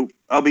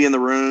 I'll be in the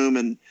room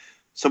and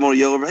someone will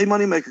yell over, hey,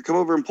 Moneymaker, come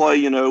over and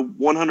play,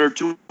 100,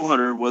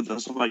 200 with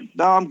us. I'm like,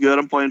 no, I'm good.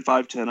 I'm playing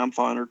 5-10. I'm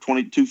fine. Or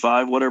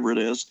 22-5, whatever it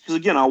is. Because,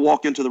 again, I'll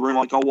walk into the room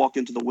like I'll walk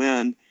into the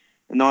win,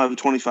 and they'll have a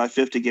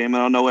 25-50 game,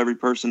 and I'll know every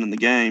person in the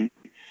game.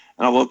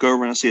 And I'll look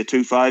over and I see a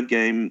 2-5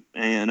 game,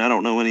 and I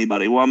don't know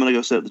anybody. Well, I'm going to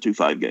go sit at the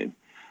 2-5 game.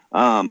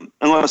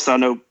 Unless I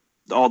know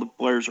all the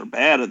players are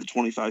bad at the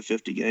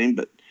 25-50 game,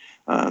 but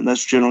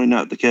that's generally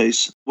not the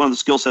case. One of the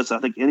skill sets I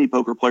think any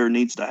poker player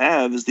needs to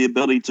have is the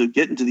ability to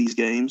get into these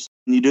games.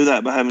 And you do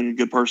that by having a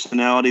good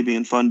personality,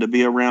 being fun to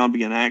be around,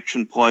 being an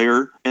action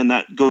player. And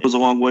that goes a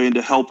long way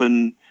into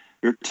helping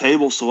your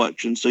table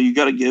selection. So you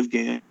got to give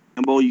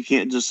gamble. You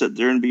can't just sit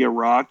there and be a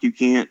rock. You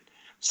can't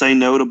say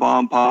no to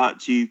bomb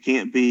pots. You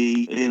can't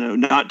be,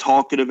 not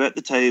talkative at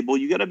the table.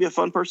 You got to be a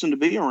fun person to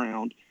be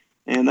around.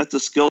 And that's a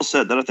skill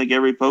set that I think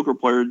every poker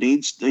player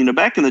needs.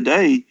 Back in the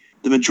day,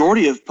 the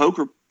majority of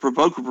poker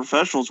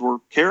professionals were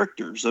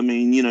characters. I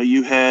mean,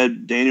 you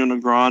had Daniel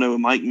Negreanu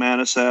and Mike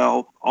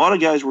Manisau. A lot of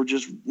guys were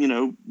just,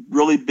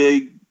 really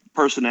big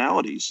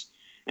personalities.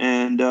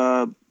 And,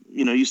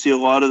 you see a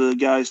lot of the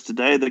guys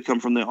today that come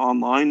from the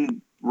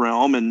online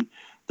realm, and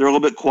they're a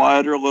little bit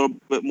quieter, a little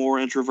bit more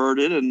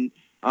introverted,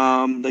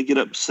 and they get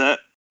upset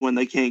when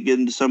they can't get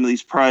into some of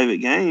these private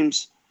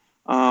games.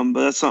 But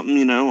that's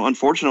something,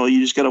 unfortunately,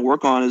 you just got to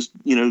work on is,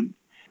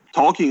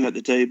 talking at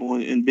the table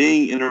and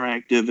being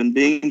interactive and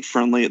being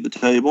friendly at the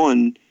table,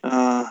 and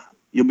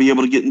you'll be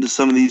able to get into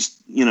some of these,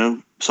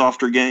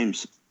 softer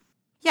games.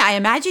 Yeah, I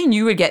imagine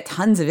you would get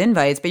tons of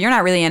invites, but you're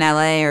not really in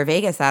LA or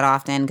Vegas that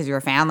often because you're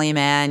a family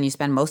man. You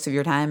spend most of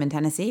your time in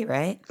Tennessee,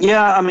 right?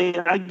 Yeah, I mean,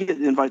 I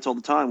get invites all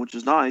the time, which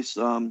is nice.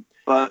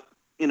 But,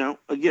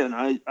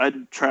 again, I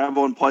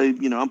travel and play,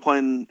 I'm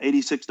playing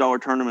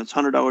 $86 tournaments,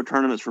 $100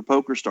 tournaments for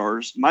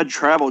PokerStars. My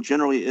travel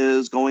generally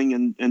is going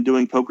and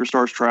doing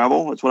PokerStars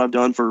travel. That's what I've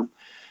done for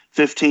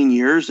 15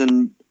 years.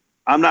 And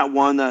I'm not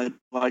one that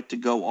like to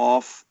go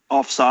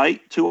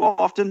off-site too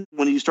often.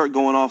 When you start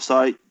going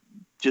off-site,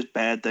 just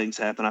bad things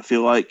happen. I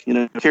feel like,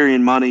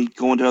 carrying money,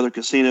 going to other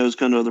casinos,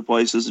 going to other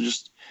places,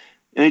 just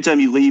anytime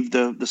you leave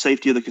the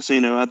safety of the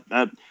casino,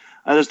 I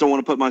just don't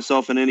want to put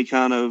myself in any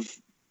kind of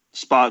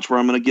spots where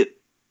I'm going to get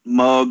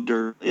mugged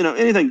or,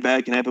 anything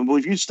bad can happen. But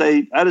if you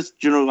stay, I just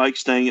generally like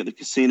staying at the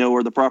casino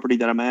or the property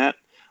that I'm at.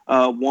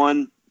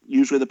 One,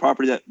 usually the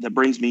property that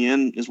brings me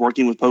in is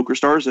working with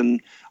PokerStars,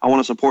 and I want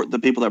to support the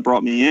people that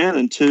brought me in.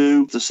 And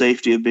two, the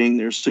safety of being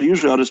there. So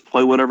usually I'll just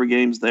play whatever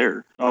game's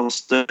there. I'll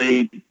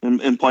stay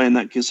and play in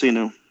that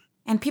casino.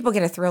 And people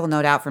get a thrill,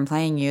 no doubt, from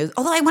playing you.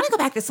 Although I want to go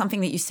back to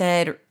something that you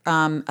said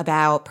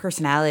about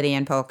personality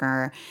in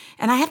poker.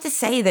 And I have to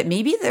say that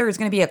maybe there's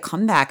going to be a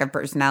comeback of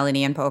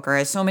personality in poker,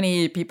 as so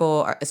many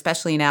people,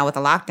 especially now with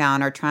the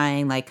lockdown, are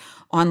trying like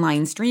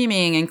online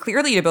streaming. And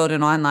clearly, to build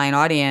an online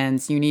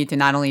audience, you need to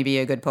not only be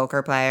a good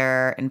poker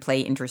player and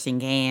play interesting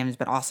games,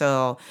 but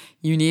also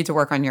you need to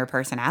work on your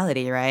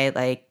personality, right?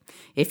 Like,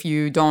 if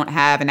you don't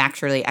have an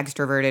actually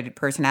extroverted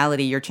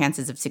personality, your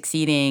chances of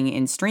succeeding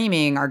in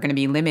streaming are going to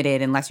be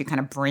limited unless you kind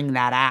of bring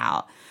that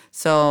out.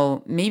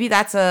 So maybe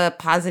that's a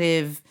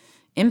positive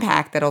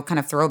impact that'll kind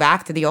of throw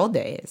back to the old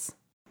days.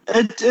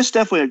 It's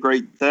definitely a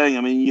great thing.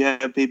 I mean, you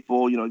have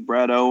people, like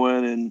Brad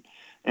Owen and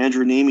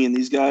Andrew Nemi and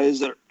these guys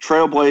that are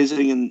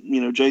trailblazing,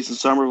 and, Jason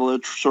Somerville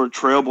are sort of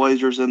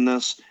trailblazers in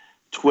this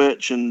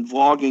Twitch and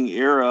vlogging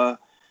era.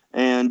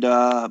 And,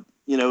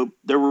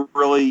 they're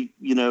really,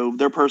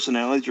 their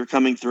personalities are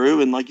coming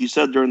through. And like you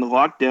said, during the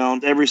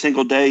lockdown, every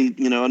single day,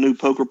 a new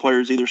poker player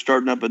is either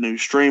starting up a new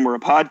stream or a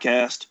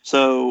podcast.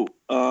 So,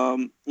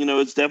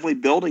 it's definitely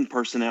building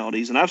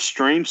personalities. And I've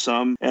streamed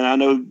some, and I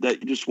know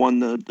that you just won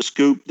the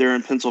scoop there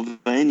in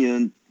Pennsylvania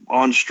and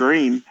on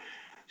stream.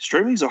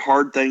 Streaming is a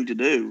hard thing to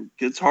do.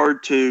 It's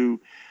hard to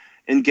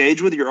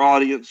engage with your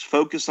audience,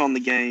 focus on the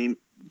game,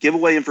 give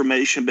away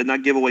information, but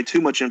not give away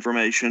too much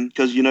information,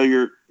 because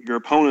your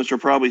opponents are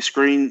probably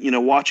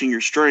watching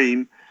your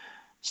stream.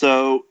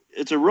 So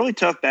it's a really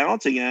tough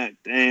balancing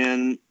act,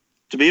 and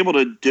to be able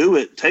to do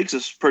it takes a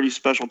pretty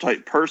special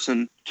type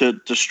person to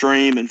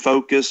stream and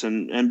focus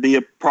and be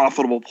a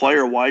profitable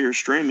player while you're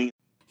streaming.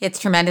 It's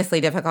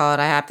tremendously difficult,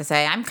 I have to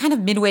say. I'm kind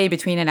of midway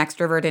between an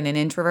extrovert and an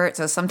introvert.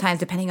 So sometimes,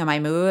 depending on my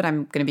mood,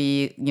 I'm going to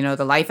be,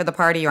 the life of the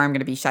party, or I'm going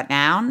to be shut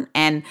down.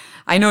 And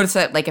I notice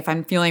that, like, if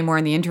I'm feeling more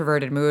in the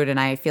introverted mood and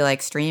I feel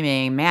like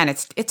streaming, man,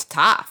 it's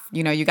tough.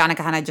 You got to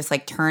kind of just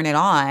like turn it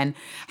on.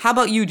 How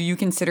about you? Do you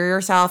consider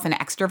yourself an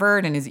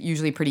extrovert, and is it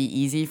usually pretty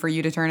easy for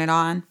you to turn it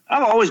on?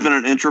 I've always been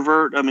an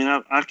introvert. I mean,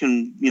 I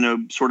can,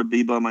 sort of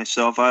be by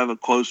myself. I have a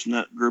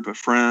close-knit group of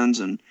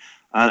friends, and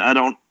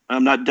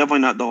I'm definitely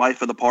not the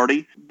life of the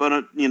party, but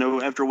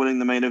after winning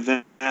the main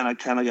event, I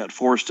kind of got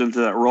forced into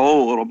that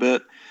role a little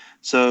bit.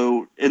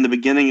 So in the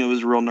beginning, it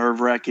was real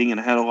nerve-wracking,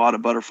 and I had a lot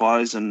of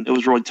butterflies, and it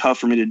was really tough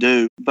for me to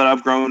do. But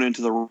I've grown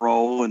into the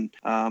role, and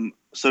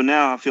so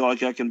now I feel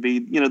like I can be,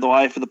 the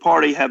life of the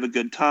party, have a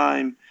good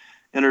time,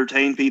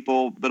 entertain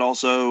people, but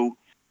also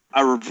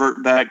I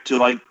revert back to,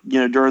 like,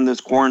 during this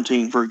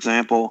quarantine, for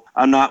example,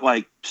 I'm not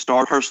like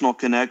star personal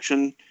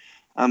connection.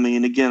 I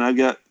mean, again, I've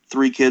got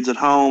 3 kids at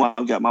home.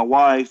 I've got my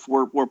wife.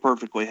 We're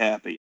perfectly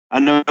happy. I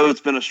know it's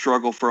been a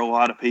struggle for a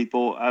lot of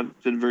people.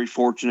 I've been very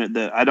fortunate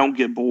that I don't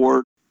get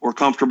bored. We're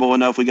comfortable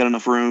enough. We got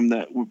enough room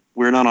that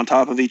we're not on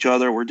top of each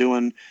other. We're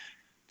doing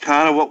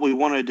kind of what we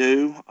want to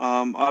do.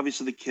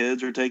 Obviously, the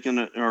kids are taking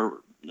it,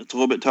 or it's a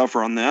little bit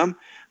tougher on them.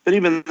 But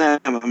even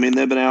them, I mean,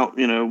 they've been out,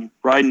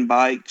 riding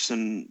bikes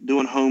and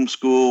doing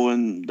homeschool,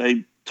 and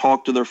they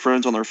talk to their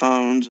friends on their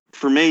phones.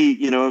 For me,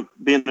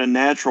 being a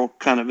natural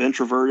kind of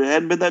introvert, it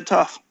hadn't been that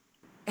tough.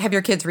 Have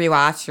your kids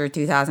rewatched your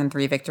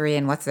 2003 victory,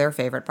 and what's their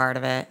favorite part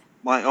of it?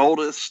 My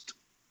oldest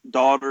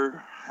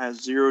daughter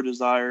has zero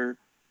desire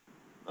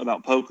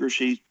about poker.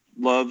 She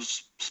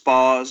loves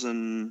spas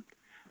and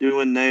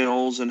doing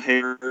nails and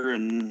hair.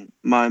 And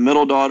my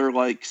middle daughter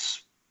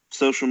likes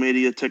social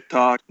media,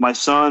 TikTok. My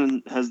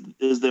son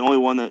is the only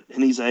one and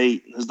he's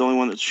 8, is the only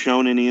one that's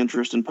shown any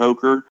interest in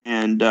poker.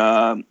 And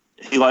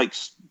he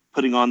likes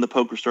putting on the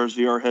PokerStars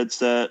VR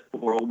headset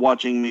or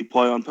watching me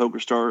play on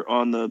PokerStar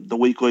on the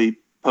weekly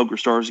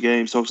PokerStars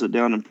game. So he'll sit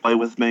down and play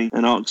with me,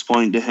 and I'll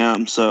explain to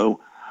him. So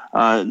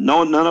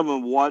none of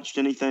them have watched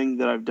anything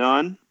that I've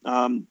done.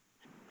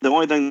 The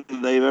only thing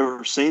that they've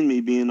ever seen me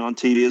being on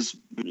TV is,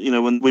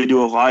 when we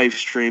do a live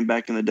stream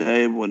back in the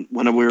day, when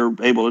we were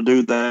able to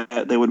do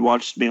that, they would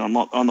watch me on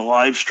the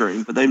live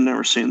stream, but they've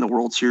never seen the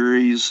World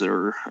Series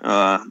or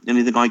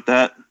anything like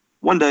that.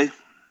 One day.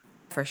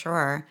 For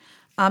sure.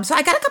 So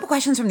I got a couple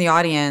questions from the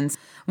audience.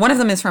 One of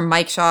them is from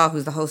Mike Shaw,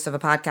 who's the host of a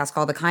podcast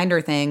called The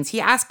Kinder Things. He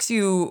asks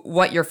you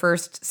what your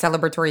first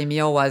celebratory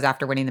meal was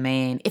after winning the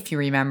main, if you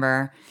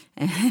remember.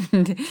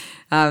 And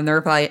there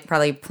were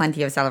probably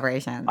plenty of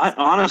celebrations. I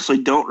honestly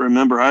don't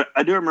remember.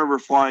 I do remember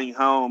flying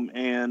home,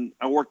 and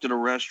I worked at a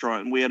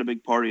restaurant, and we had a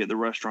big party at the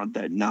restaurant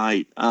that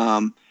night.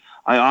 I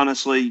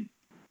honestly,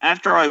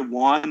 after I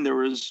won, there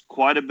was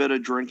quite a bit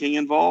of drinking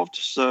involved.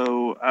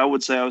 So I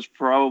would say I was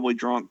probably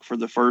drunk for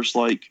the first,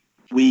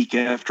 week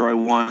after I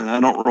won. I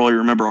don't really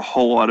remember a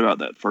whole lot about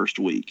that first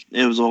week.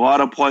 It was a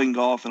lot of playing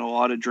golf and a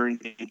lot of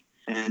drinking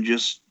and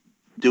just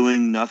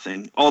doing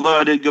nothing. Although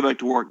I did go back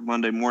to work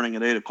Monday morning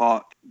at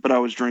 8:00, but I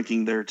was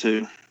drinking there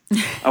too.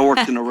 I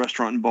worked in a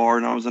restaurant and bar,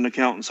 and I was an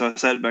accountant, so I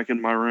sat back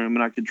in my room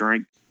and I could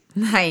drink.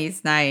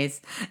 Nice.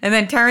 And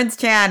then Terrence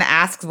Chan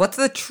asks, what's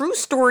the true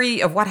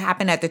story of what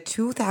happened at the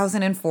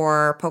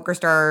 2004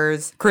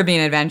 PokerStars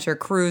Caribbean Adventure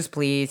cruise,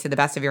 please, to the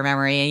best of your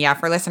memory? And yeah,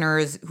 for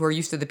listeners who are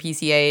used to the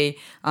PCA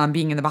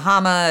being in the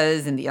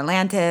Bahamas and the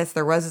Atlantis,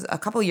 there was a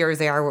couple years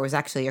there where it was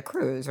actually a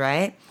cruise,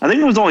 right? I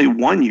think it was only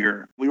 1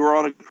 year. We were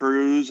on a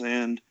cruise,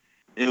 and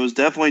it was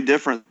definitely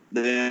different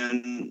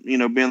than,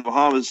 being in the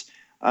Bahamas.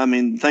 I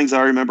mean, things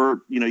I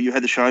remember, you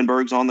had the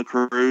Scheinbergs on the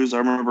cruise. I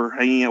remember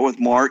hanging out with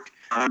Mark.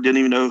 I didn't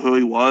even know who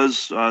he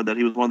was, that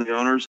he was one of the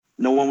owners.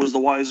 No one was the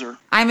wiser.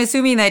 I'm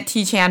assuming that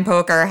T-Chan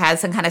Poker has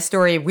some kind of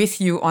story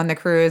with you on the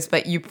cruise,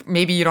 but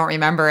maybe you don't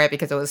remember it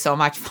because it was so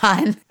much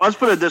fun. Let's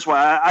put it this way.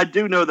 I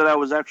do know that I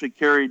was actually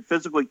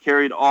physically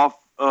carried off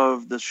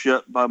of the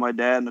ship by my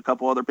dad and a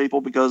couple other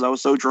people because I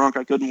was so drunk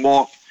I couldn't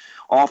walk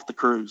off the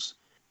cruise.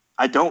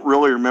 I don't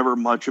really remember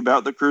much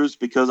about the cruise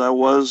because I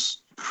was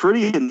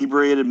pretty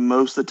inebriated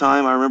most of the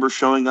time. I remember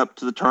showing up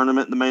to the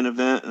tournament, the main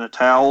event, in a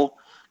towel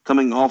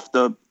coming off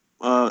out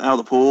of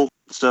the pool.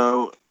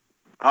 So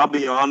I'll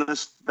be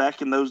honest,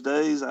 back in those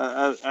days,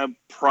 I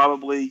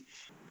probably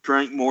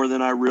drank more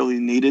than I really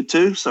needed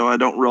to. So I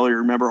don't really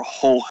remember a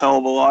whole hell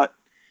of a lot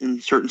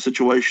in certain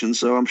situations.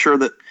 So I'm sure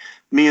that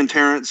me and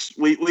Terrence,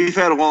 we've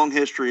had a long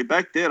history.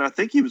 Back then, I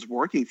think he was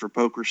working for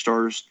Poker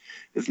Stars,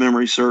 if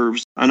memory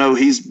serves. I know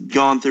he's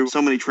gone through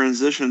so many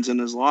transitions in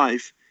his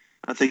life.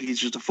 I think he's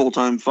just a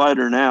full-time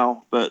fighter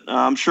now. But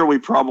I'm sure we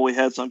probably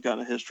had some kind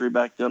of history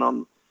back then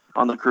on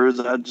the cruise.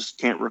 I just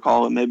can't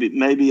recall it.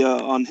 Maybe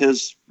on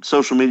his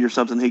social media or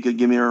something, he could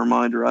give me a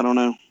reminder. I don't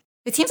know.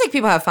 It seems like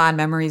people have fond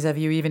memories of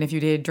you, even if you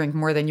did drink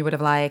more than you would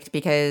have liked,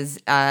 because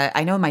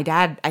I know my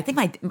dad, I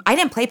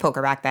didn't play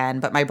poker back then,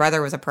 but my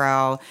brother was a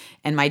pro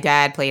and my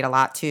dad played a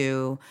lot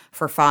too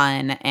for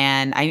fun.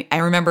 And I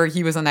remember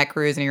he was on that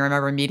cruise and I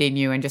remember meeting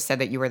you and just said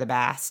that you were the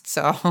best.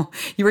 So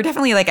you were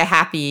definitely like a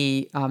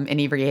happy,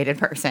 inebriated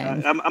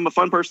person. I'm a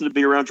fun person to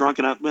be around drunk.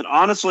 But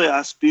honestly,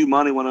 I spew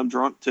money when I'm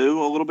drunk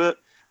too, a little bit.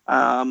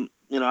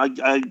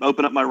 I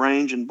open up my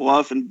range and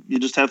bluff, and you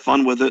just have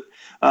fun with it.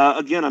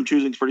 Again, I'm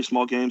choosing pretty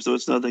small games, so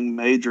it's nothing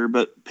major,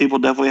 but people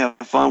definitely have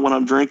fun when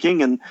I'm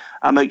drinking, and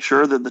I make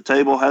sure that the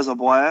table has a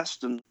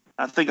blast, and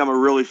I think I'm a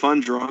really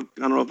fun drunk.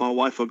 I don't know if my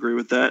wife will agree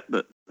with that,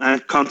 but I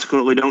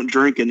consequently don't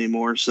drink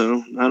anymore,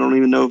 so I don't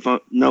even know if I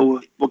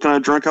know what kind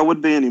of drunk I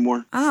would be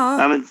anymore. Oh.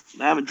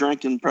 I haven't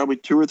drank in probably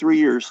 2 or 3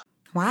 years.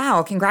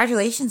 Wow,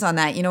 congratulations on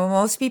that.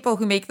 Most people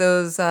who make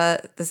those, I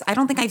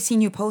don't think I've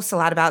seen you post a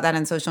lot about that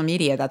on social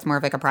media. That's more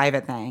of like a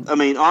private thing. I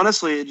mean,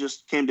 honestly, it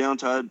just came down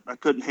to I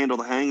couldn't handle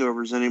the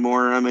hangovers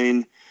anymore. I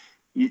mean,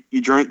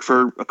 you drink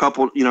for a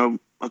couple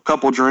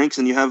drinks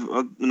and you have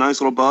a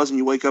nice little buzz and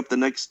you wake up the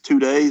next 2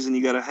 days and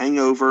you got a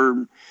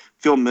hangover,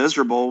 feel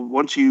miserable.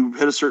 Once you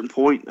hit a certain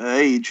point in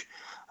age,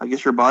 I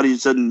guess your body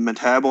just doesn't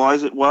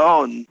metabolize it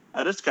well, and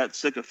I just got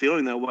sick of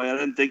feeling that way. I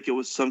didn't think it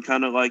was some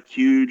kind of like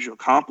huge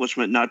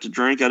accomplishment not to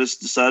drink. I just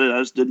decided I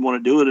just didn't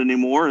want to do it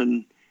anymore,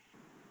 and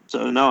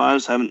so no, I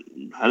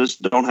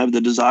just don't have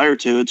the desire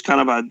to. It's kind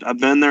of I've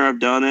been there,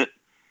 I've done it,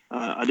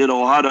 I did a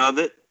lot of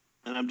it,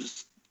 and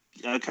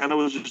I kind of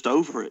was just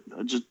over it.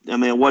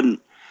 It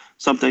wasn't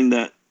something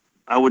that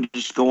I would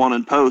just go on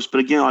and post. But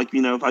again,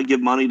 if I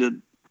give money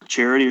to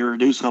charity or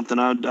do something,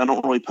 I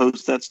don't really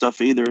post that stuff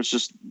either. It's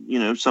just,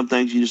 some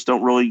things you just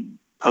don't really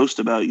post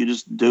about. You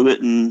just do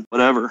it and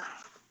whatever.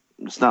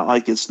 It's not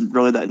like it's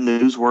really that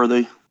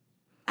newsworthy.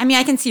 I mean,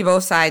 I can see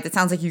both sides. It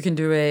sounds like you can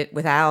do it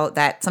without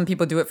that. Some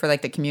people do it for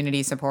like the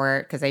community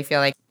support because they feel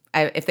like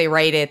if they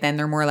write it, then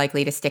they're more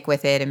likely to stick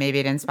with it and maybe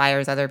it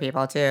inspires other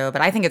people too.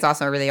 But I think it's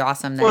also really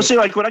awesome. Well, see,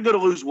 like when I go to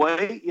lose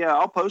weight, yeah,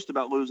 I'll post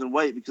about losing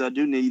weight because I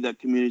do need that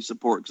community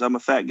support because I'm a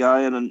fat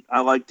guy and I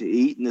like to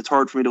eat and it's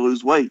hard for me to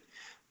lose weight.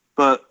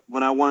 But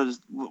when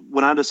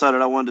I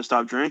decided I wanted to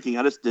stop drinking,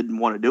 I just didn't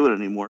want to do it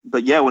anymore.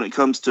 But yeah, when it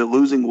comes to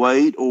losing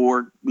weight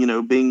or,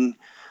 being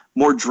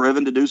more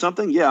driven to do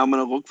something, yeah, I'm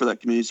going to look for that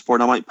community support.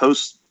 I might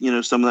post,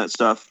 some of that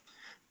stuff.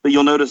 But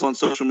you'll notice on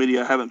social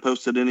media, I haven't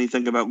posted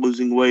anything about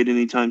losing weight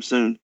anytime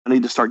soon. I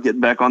need to start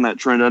getting back on that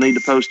trend. I need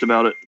to post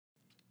about it.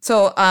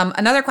 So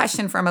another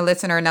question from a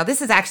listener. Now,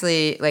 this is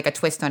actually like a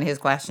twist on his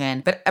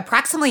question, but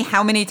approximately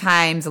how many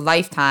times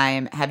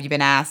lifetime have you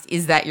been asked,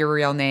 is that your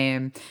real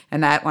name?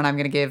 And that one I'm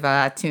going to give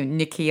to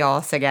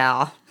Nikhil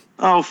Segal.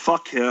 Oh,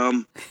 fuck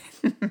him.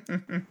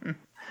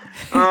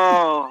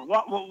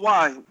 Oh,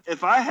 why?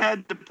 If I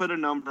had to put a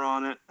number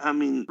on it,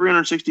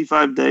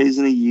 365 days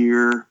in a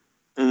year,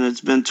 and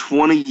it's been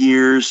 20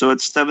 years, so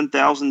it's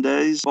 7,000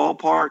 days,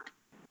 ballpark.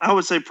 I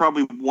would say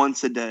probably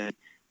once a day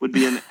would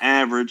be an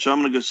average. So I'm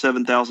going to go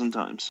 7,000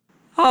 times.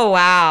 Oh,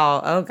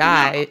 wow. Oh,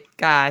 God. Yeah.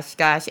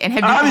 Gosh.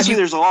 And obviously,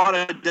 there's a lot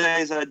of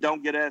days I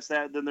don't get asked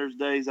that. Then there's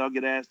days I'll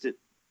get asked it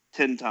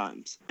 10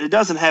 times. It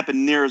doesn't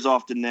happen near as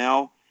often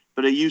now,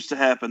 but it used to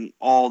happen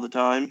all the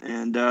time.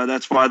 And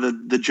that's why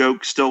the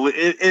joke still.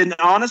 And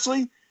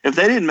honestly, if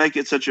they didn't make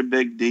it such a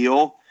big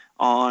deal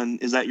on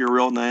is that your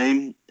real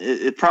name,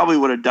 it probably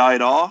would have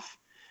died off.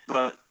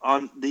 But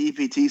on the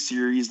EPT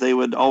series, they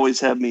would always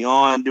have me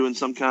on doing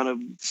some kind of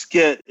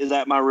skit. Is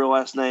that my real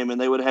last name? And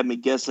they would have me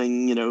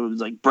guessing, it was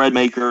like bread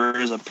maker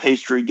is a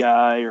pastry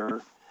guy.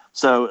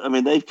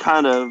 They've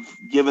kind of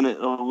given it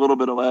a little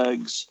bit of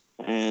legs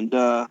and,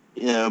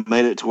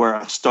 made it to where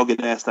I still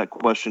get asked that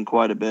question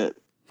quite a bit.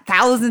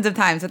 thousands of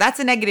times. So that's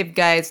a negative,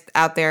 guys,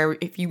 out there.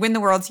 If you win the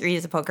World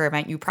Series of Poker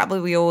event, you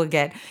probably will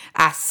get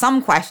asked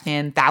some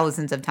question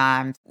thousands of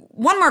times.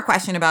 One more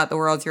question about the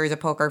World Series of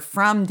Poker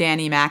from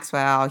Danny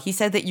Maxwell. He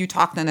said that you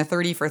talked on the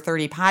 30 for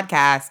 30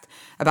 podcast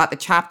about the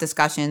chop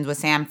discussions with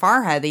Sam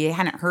Farhad that he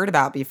hadn't heard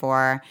about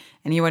before.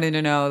 And he wanted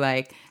to know,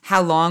 like,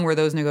 how long were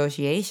those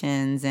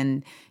negotiations?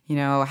 And, you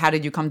know, how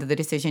did you come to the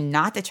decision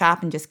not to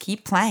chop and just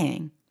keep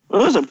playing?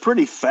 Well, it was a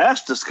pretty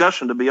fast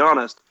discussion, to be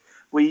honest.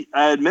 I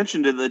had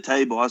mentioned at the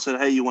table, I said,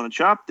 hey, you want to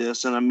chop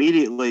this? And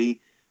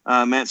immediately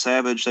Matt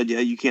Savage said, yeah,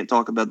 you can't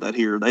talk about that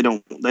here. They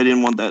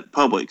didn't want that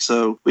public.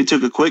 So we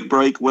took a quick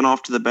break, went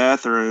off to the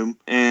bathroom,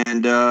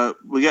 and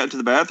we got to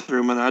the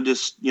bathroom, and I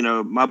just, you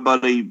know, my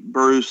buddy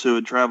Bruce, who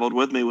had traveled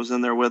with me, was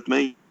in there with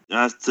me.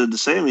 I said to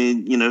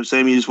Sammy,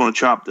 Sammy, you just want to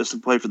chop this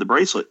and play for the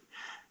bracelet.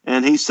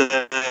 And he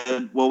said,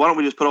 well, why don't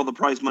we just put all the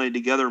prize money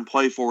together and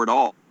play for it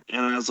all?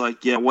 And I was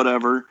like, yeah,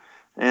 whatever.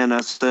 And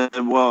I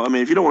said, well, I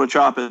mean, if you don't want to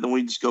chop it, then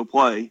we just go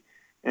play.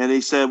 And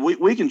he said,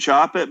 we can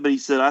chop it, but he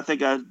said, I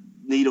think I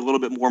need a little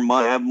bit more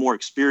money. I have more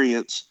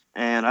experience,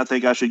 and I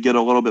think I should get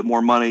a little bit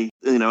more money.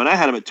 And I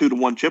had him at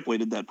 2-1 chip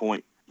weight at that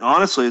point.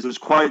 Honestly, it was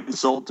quite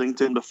insulting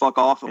to him to fuck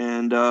off.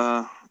 And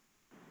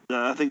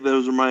I think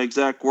those are my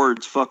exact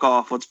words, fuck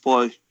off, let's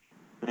play.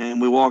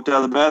 And we walked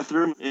out of the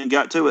bathroom and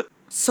got to it.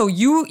 So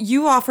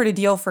you offered a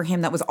deal for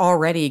him that was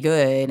already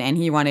good, and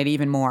he wanted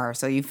even more.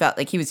 So you felt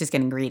like he was just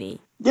getting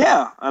greedy.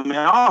 Yeah, I mean,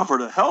 I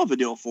offered a hell of a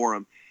deal for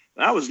him.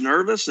 I was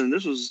nervous, and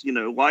this was,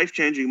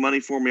 life-changing money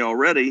for me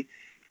already.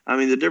 I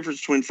mean, the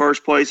difference between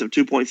first place of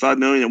 $2.5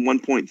 million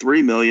and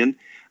 $1.3 million.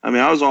 I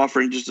mean, I was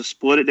offering just to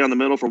split it down the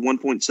middle for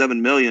 $1.7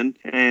 million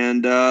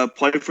and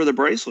play for the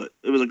bracelet.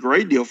 It was a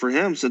great deal for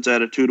him since I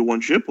had a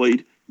 2-1 chip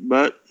lead,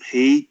 but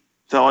he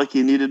felt like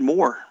he needed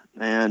more.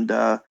 And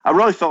I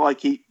really felt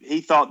like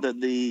he thought that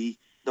the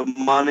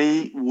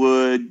money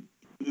would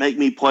make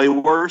me play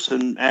worse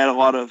and add a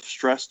lot of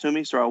stress to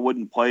me, so I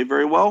wouldn't play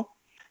very well.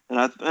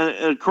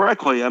 And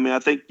correctly, I mean, I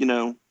think,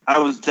 I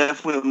was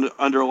definitely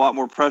under a lot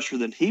more pressure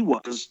than he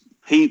was.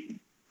 He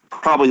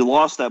probably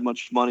lost that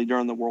much money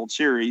during the World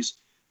Series,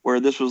 where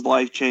this was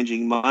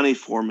life-changing money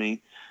for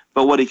me.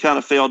 But what he kind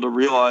of failed to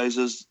realize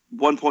is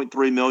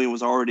 $1.3 million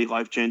was already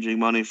life-changing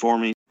money for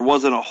me. There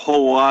wasn't a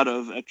whole lot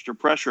of extra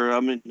pressure.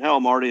 I mean, hell,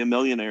 I'm already a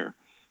millionaire.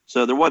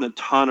 So there wasn't a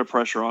ton of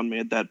pressure on me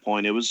at that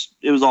point. It was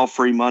all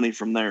free money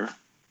from there.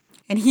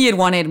 And he had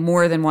wanted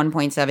more than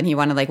 1.7. He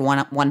wanted like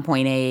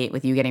 1.8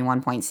 with you getting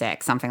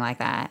 1.6, something like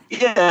that.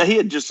 Yeah, he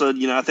had just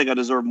said, I think I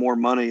deserve more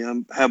money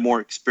and have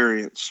more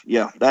experience.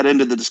 Yeah, that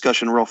ended the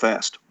discussion real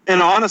fast. And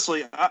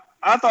honestly,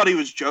 I thought he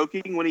was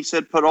joking when he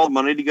said put all the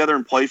money together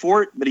and play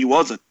for it, but he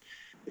wasn't.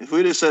 If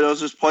we'd have said,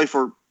 let's just play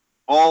for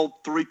all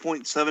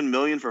 $3.7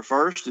 million for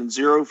first and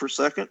 $0 for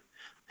second,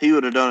 he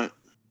would have done it.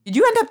 Did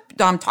you end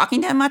up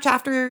talking to him much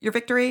after your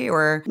victory,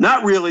 or?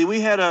 Not really. We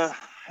had a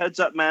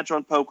heads-up match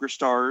on Poker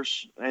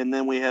Stars, and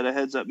then we had a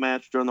heads-up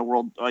match during the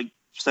World, like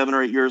 7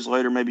 or 8 years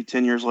later, maybe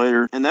 10 years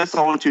later. And that's the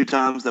only 2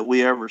 times that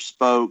we ever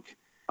spoke.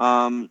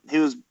 He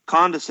was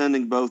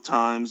condescending both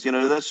times.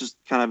 That's just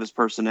kind of his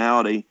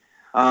personality.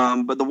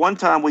 But the one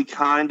time we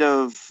kind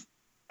of,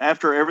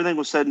 after everything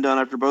was said and done,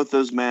 after both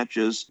those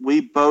matches,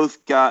 we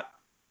both got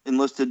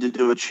enlisted to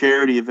do a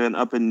charity event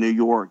up in New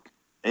York.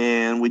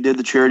 And we did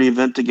the charity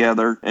event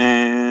together,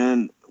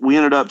 and we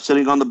ended up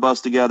sitting on the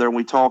bus together, and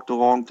we talked a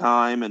long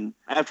time. And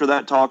after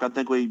that talk, I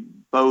think we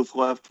both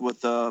left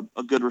with a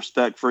good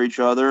respect for each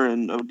other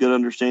and a good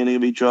understanding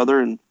of each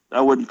other. And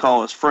I wouldn't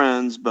call us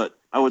friends, but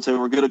I would say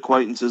we're good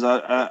acquaintances.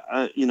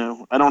 I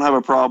don't have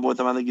a problem with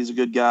him. I think he's a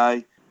good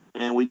guy.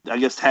 And we, I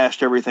guess,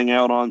 hashed everything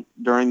out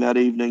during that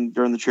evening,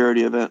 during the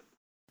charity event.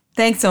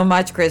 Thanks so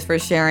much, Chris, for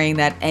sharing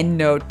that end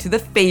note to the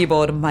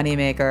fabled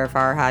Moneymaker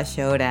Farhad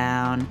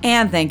Showdown.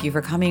 And thank you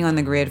for coming on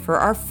the grid for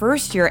our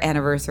first year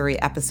anniversary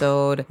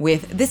episode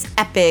with this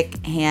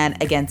epic hand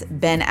against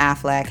Ben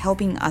Affleck,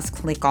 helping us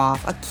click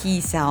off a key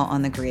sell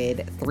on the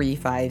grid,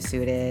 3-5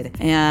 suited.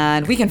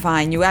 And we can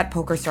find you at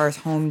PokerStars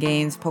home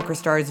games,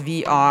 PokerStars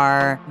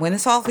VR, when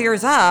this all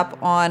clears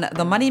up on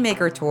the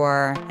Moneymaker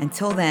tour.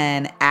 Until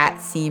then, at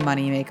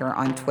 @CMoneymaker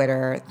on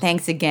Twitter.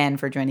 Thanks again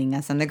for joining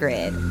us on the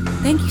grid.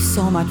 Thank you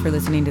so much for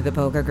listening to the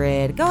Poker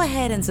Grid. Go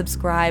ahead and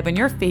subscribe on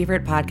your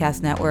favorite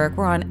podcast network.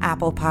 We're on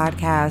Apple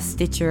Podcasts,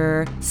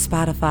 Stitcher,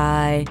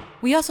 Spotify.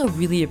 We also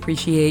really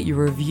appreciate your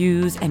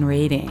reviews and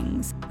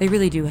ratings. They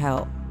really do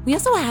help. We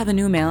also have a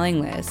new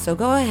mailing list, so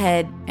go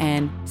ahead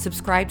and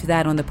subscribe to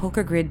that on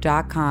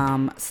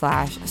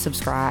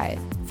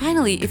thepokergrid.com/subscribe.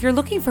 Finally, if you're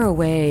looking for a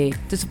way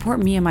to support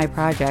me and my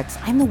projects,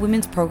 I'm the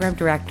Women's Program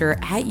Director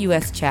at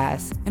US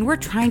Chess, and we're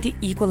trying to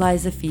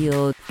equalize the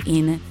field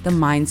in the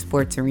mind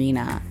sports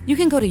arena. You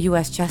can go to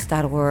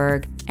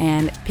uschess.org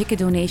and pick a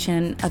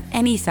donation of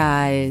any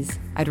size.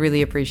 I'd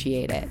really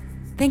appreciate it.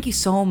 Thank you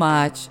so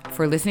much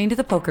for listening to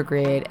the Poker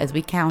Grid as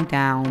we count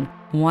down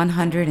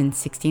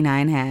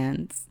 169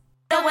 hands.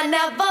 No one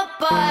ever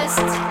bust.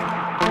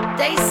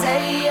 They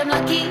say I'm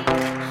lucky.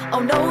 Oh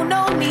no,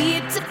 no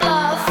need to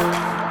bluff.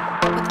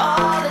 With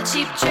all the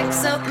cheap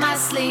tricks up my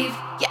sleeve,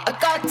 yeah, I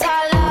got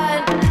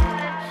talent.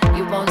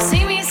 You won't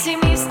see